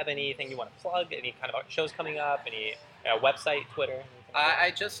 do you have anything you want to plug? Any kind of shows coming up? Any website, Twitter?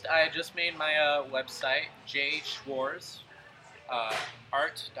 I just made my website, Schwarz,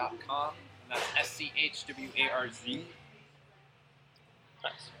 art.com, and that's SCHWARZ.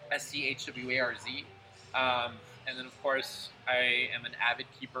 Nice. SCHWARZ. And then, of course, I am an avid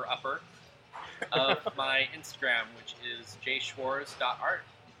keeper-upper of my Instagram, which is jschwarz.art.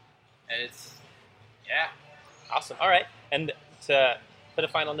 And it's, Awesome. All right. And to put a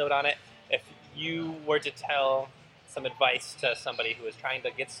final note on it, if you were to tell some advice to somebody who is trying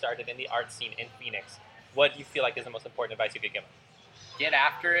to get started in the art scene in Phoenix, what do you feel like is the most important advice you could give them? Get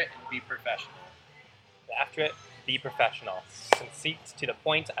after it and be professional. Get after it, be professional. Conceit to the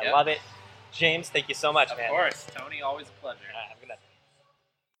point. I love it. James, thank you so much, man. Of course. Tony, always a pleasure. All right, have a good night.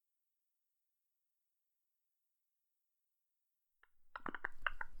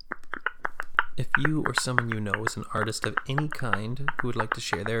 If you or someone you know is an artist of any kind who would like to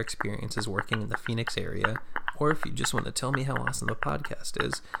share their experiences working in the Phoenix area, or if you just want to tell me how awesome the podcast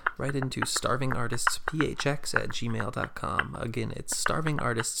is, write into starvingartistsphx@gmail.com. Again, it's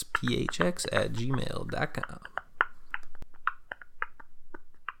starvingartistsphx@gmail.com.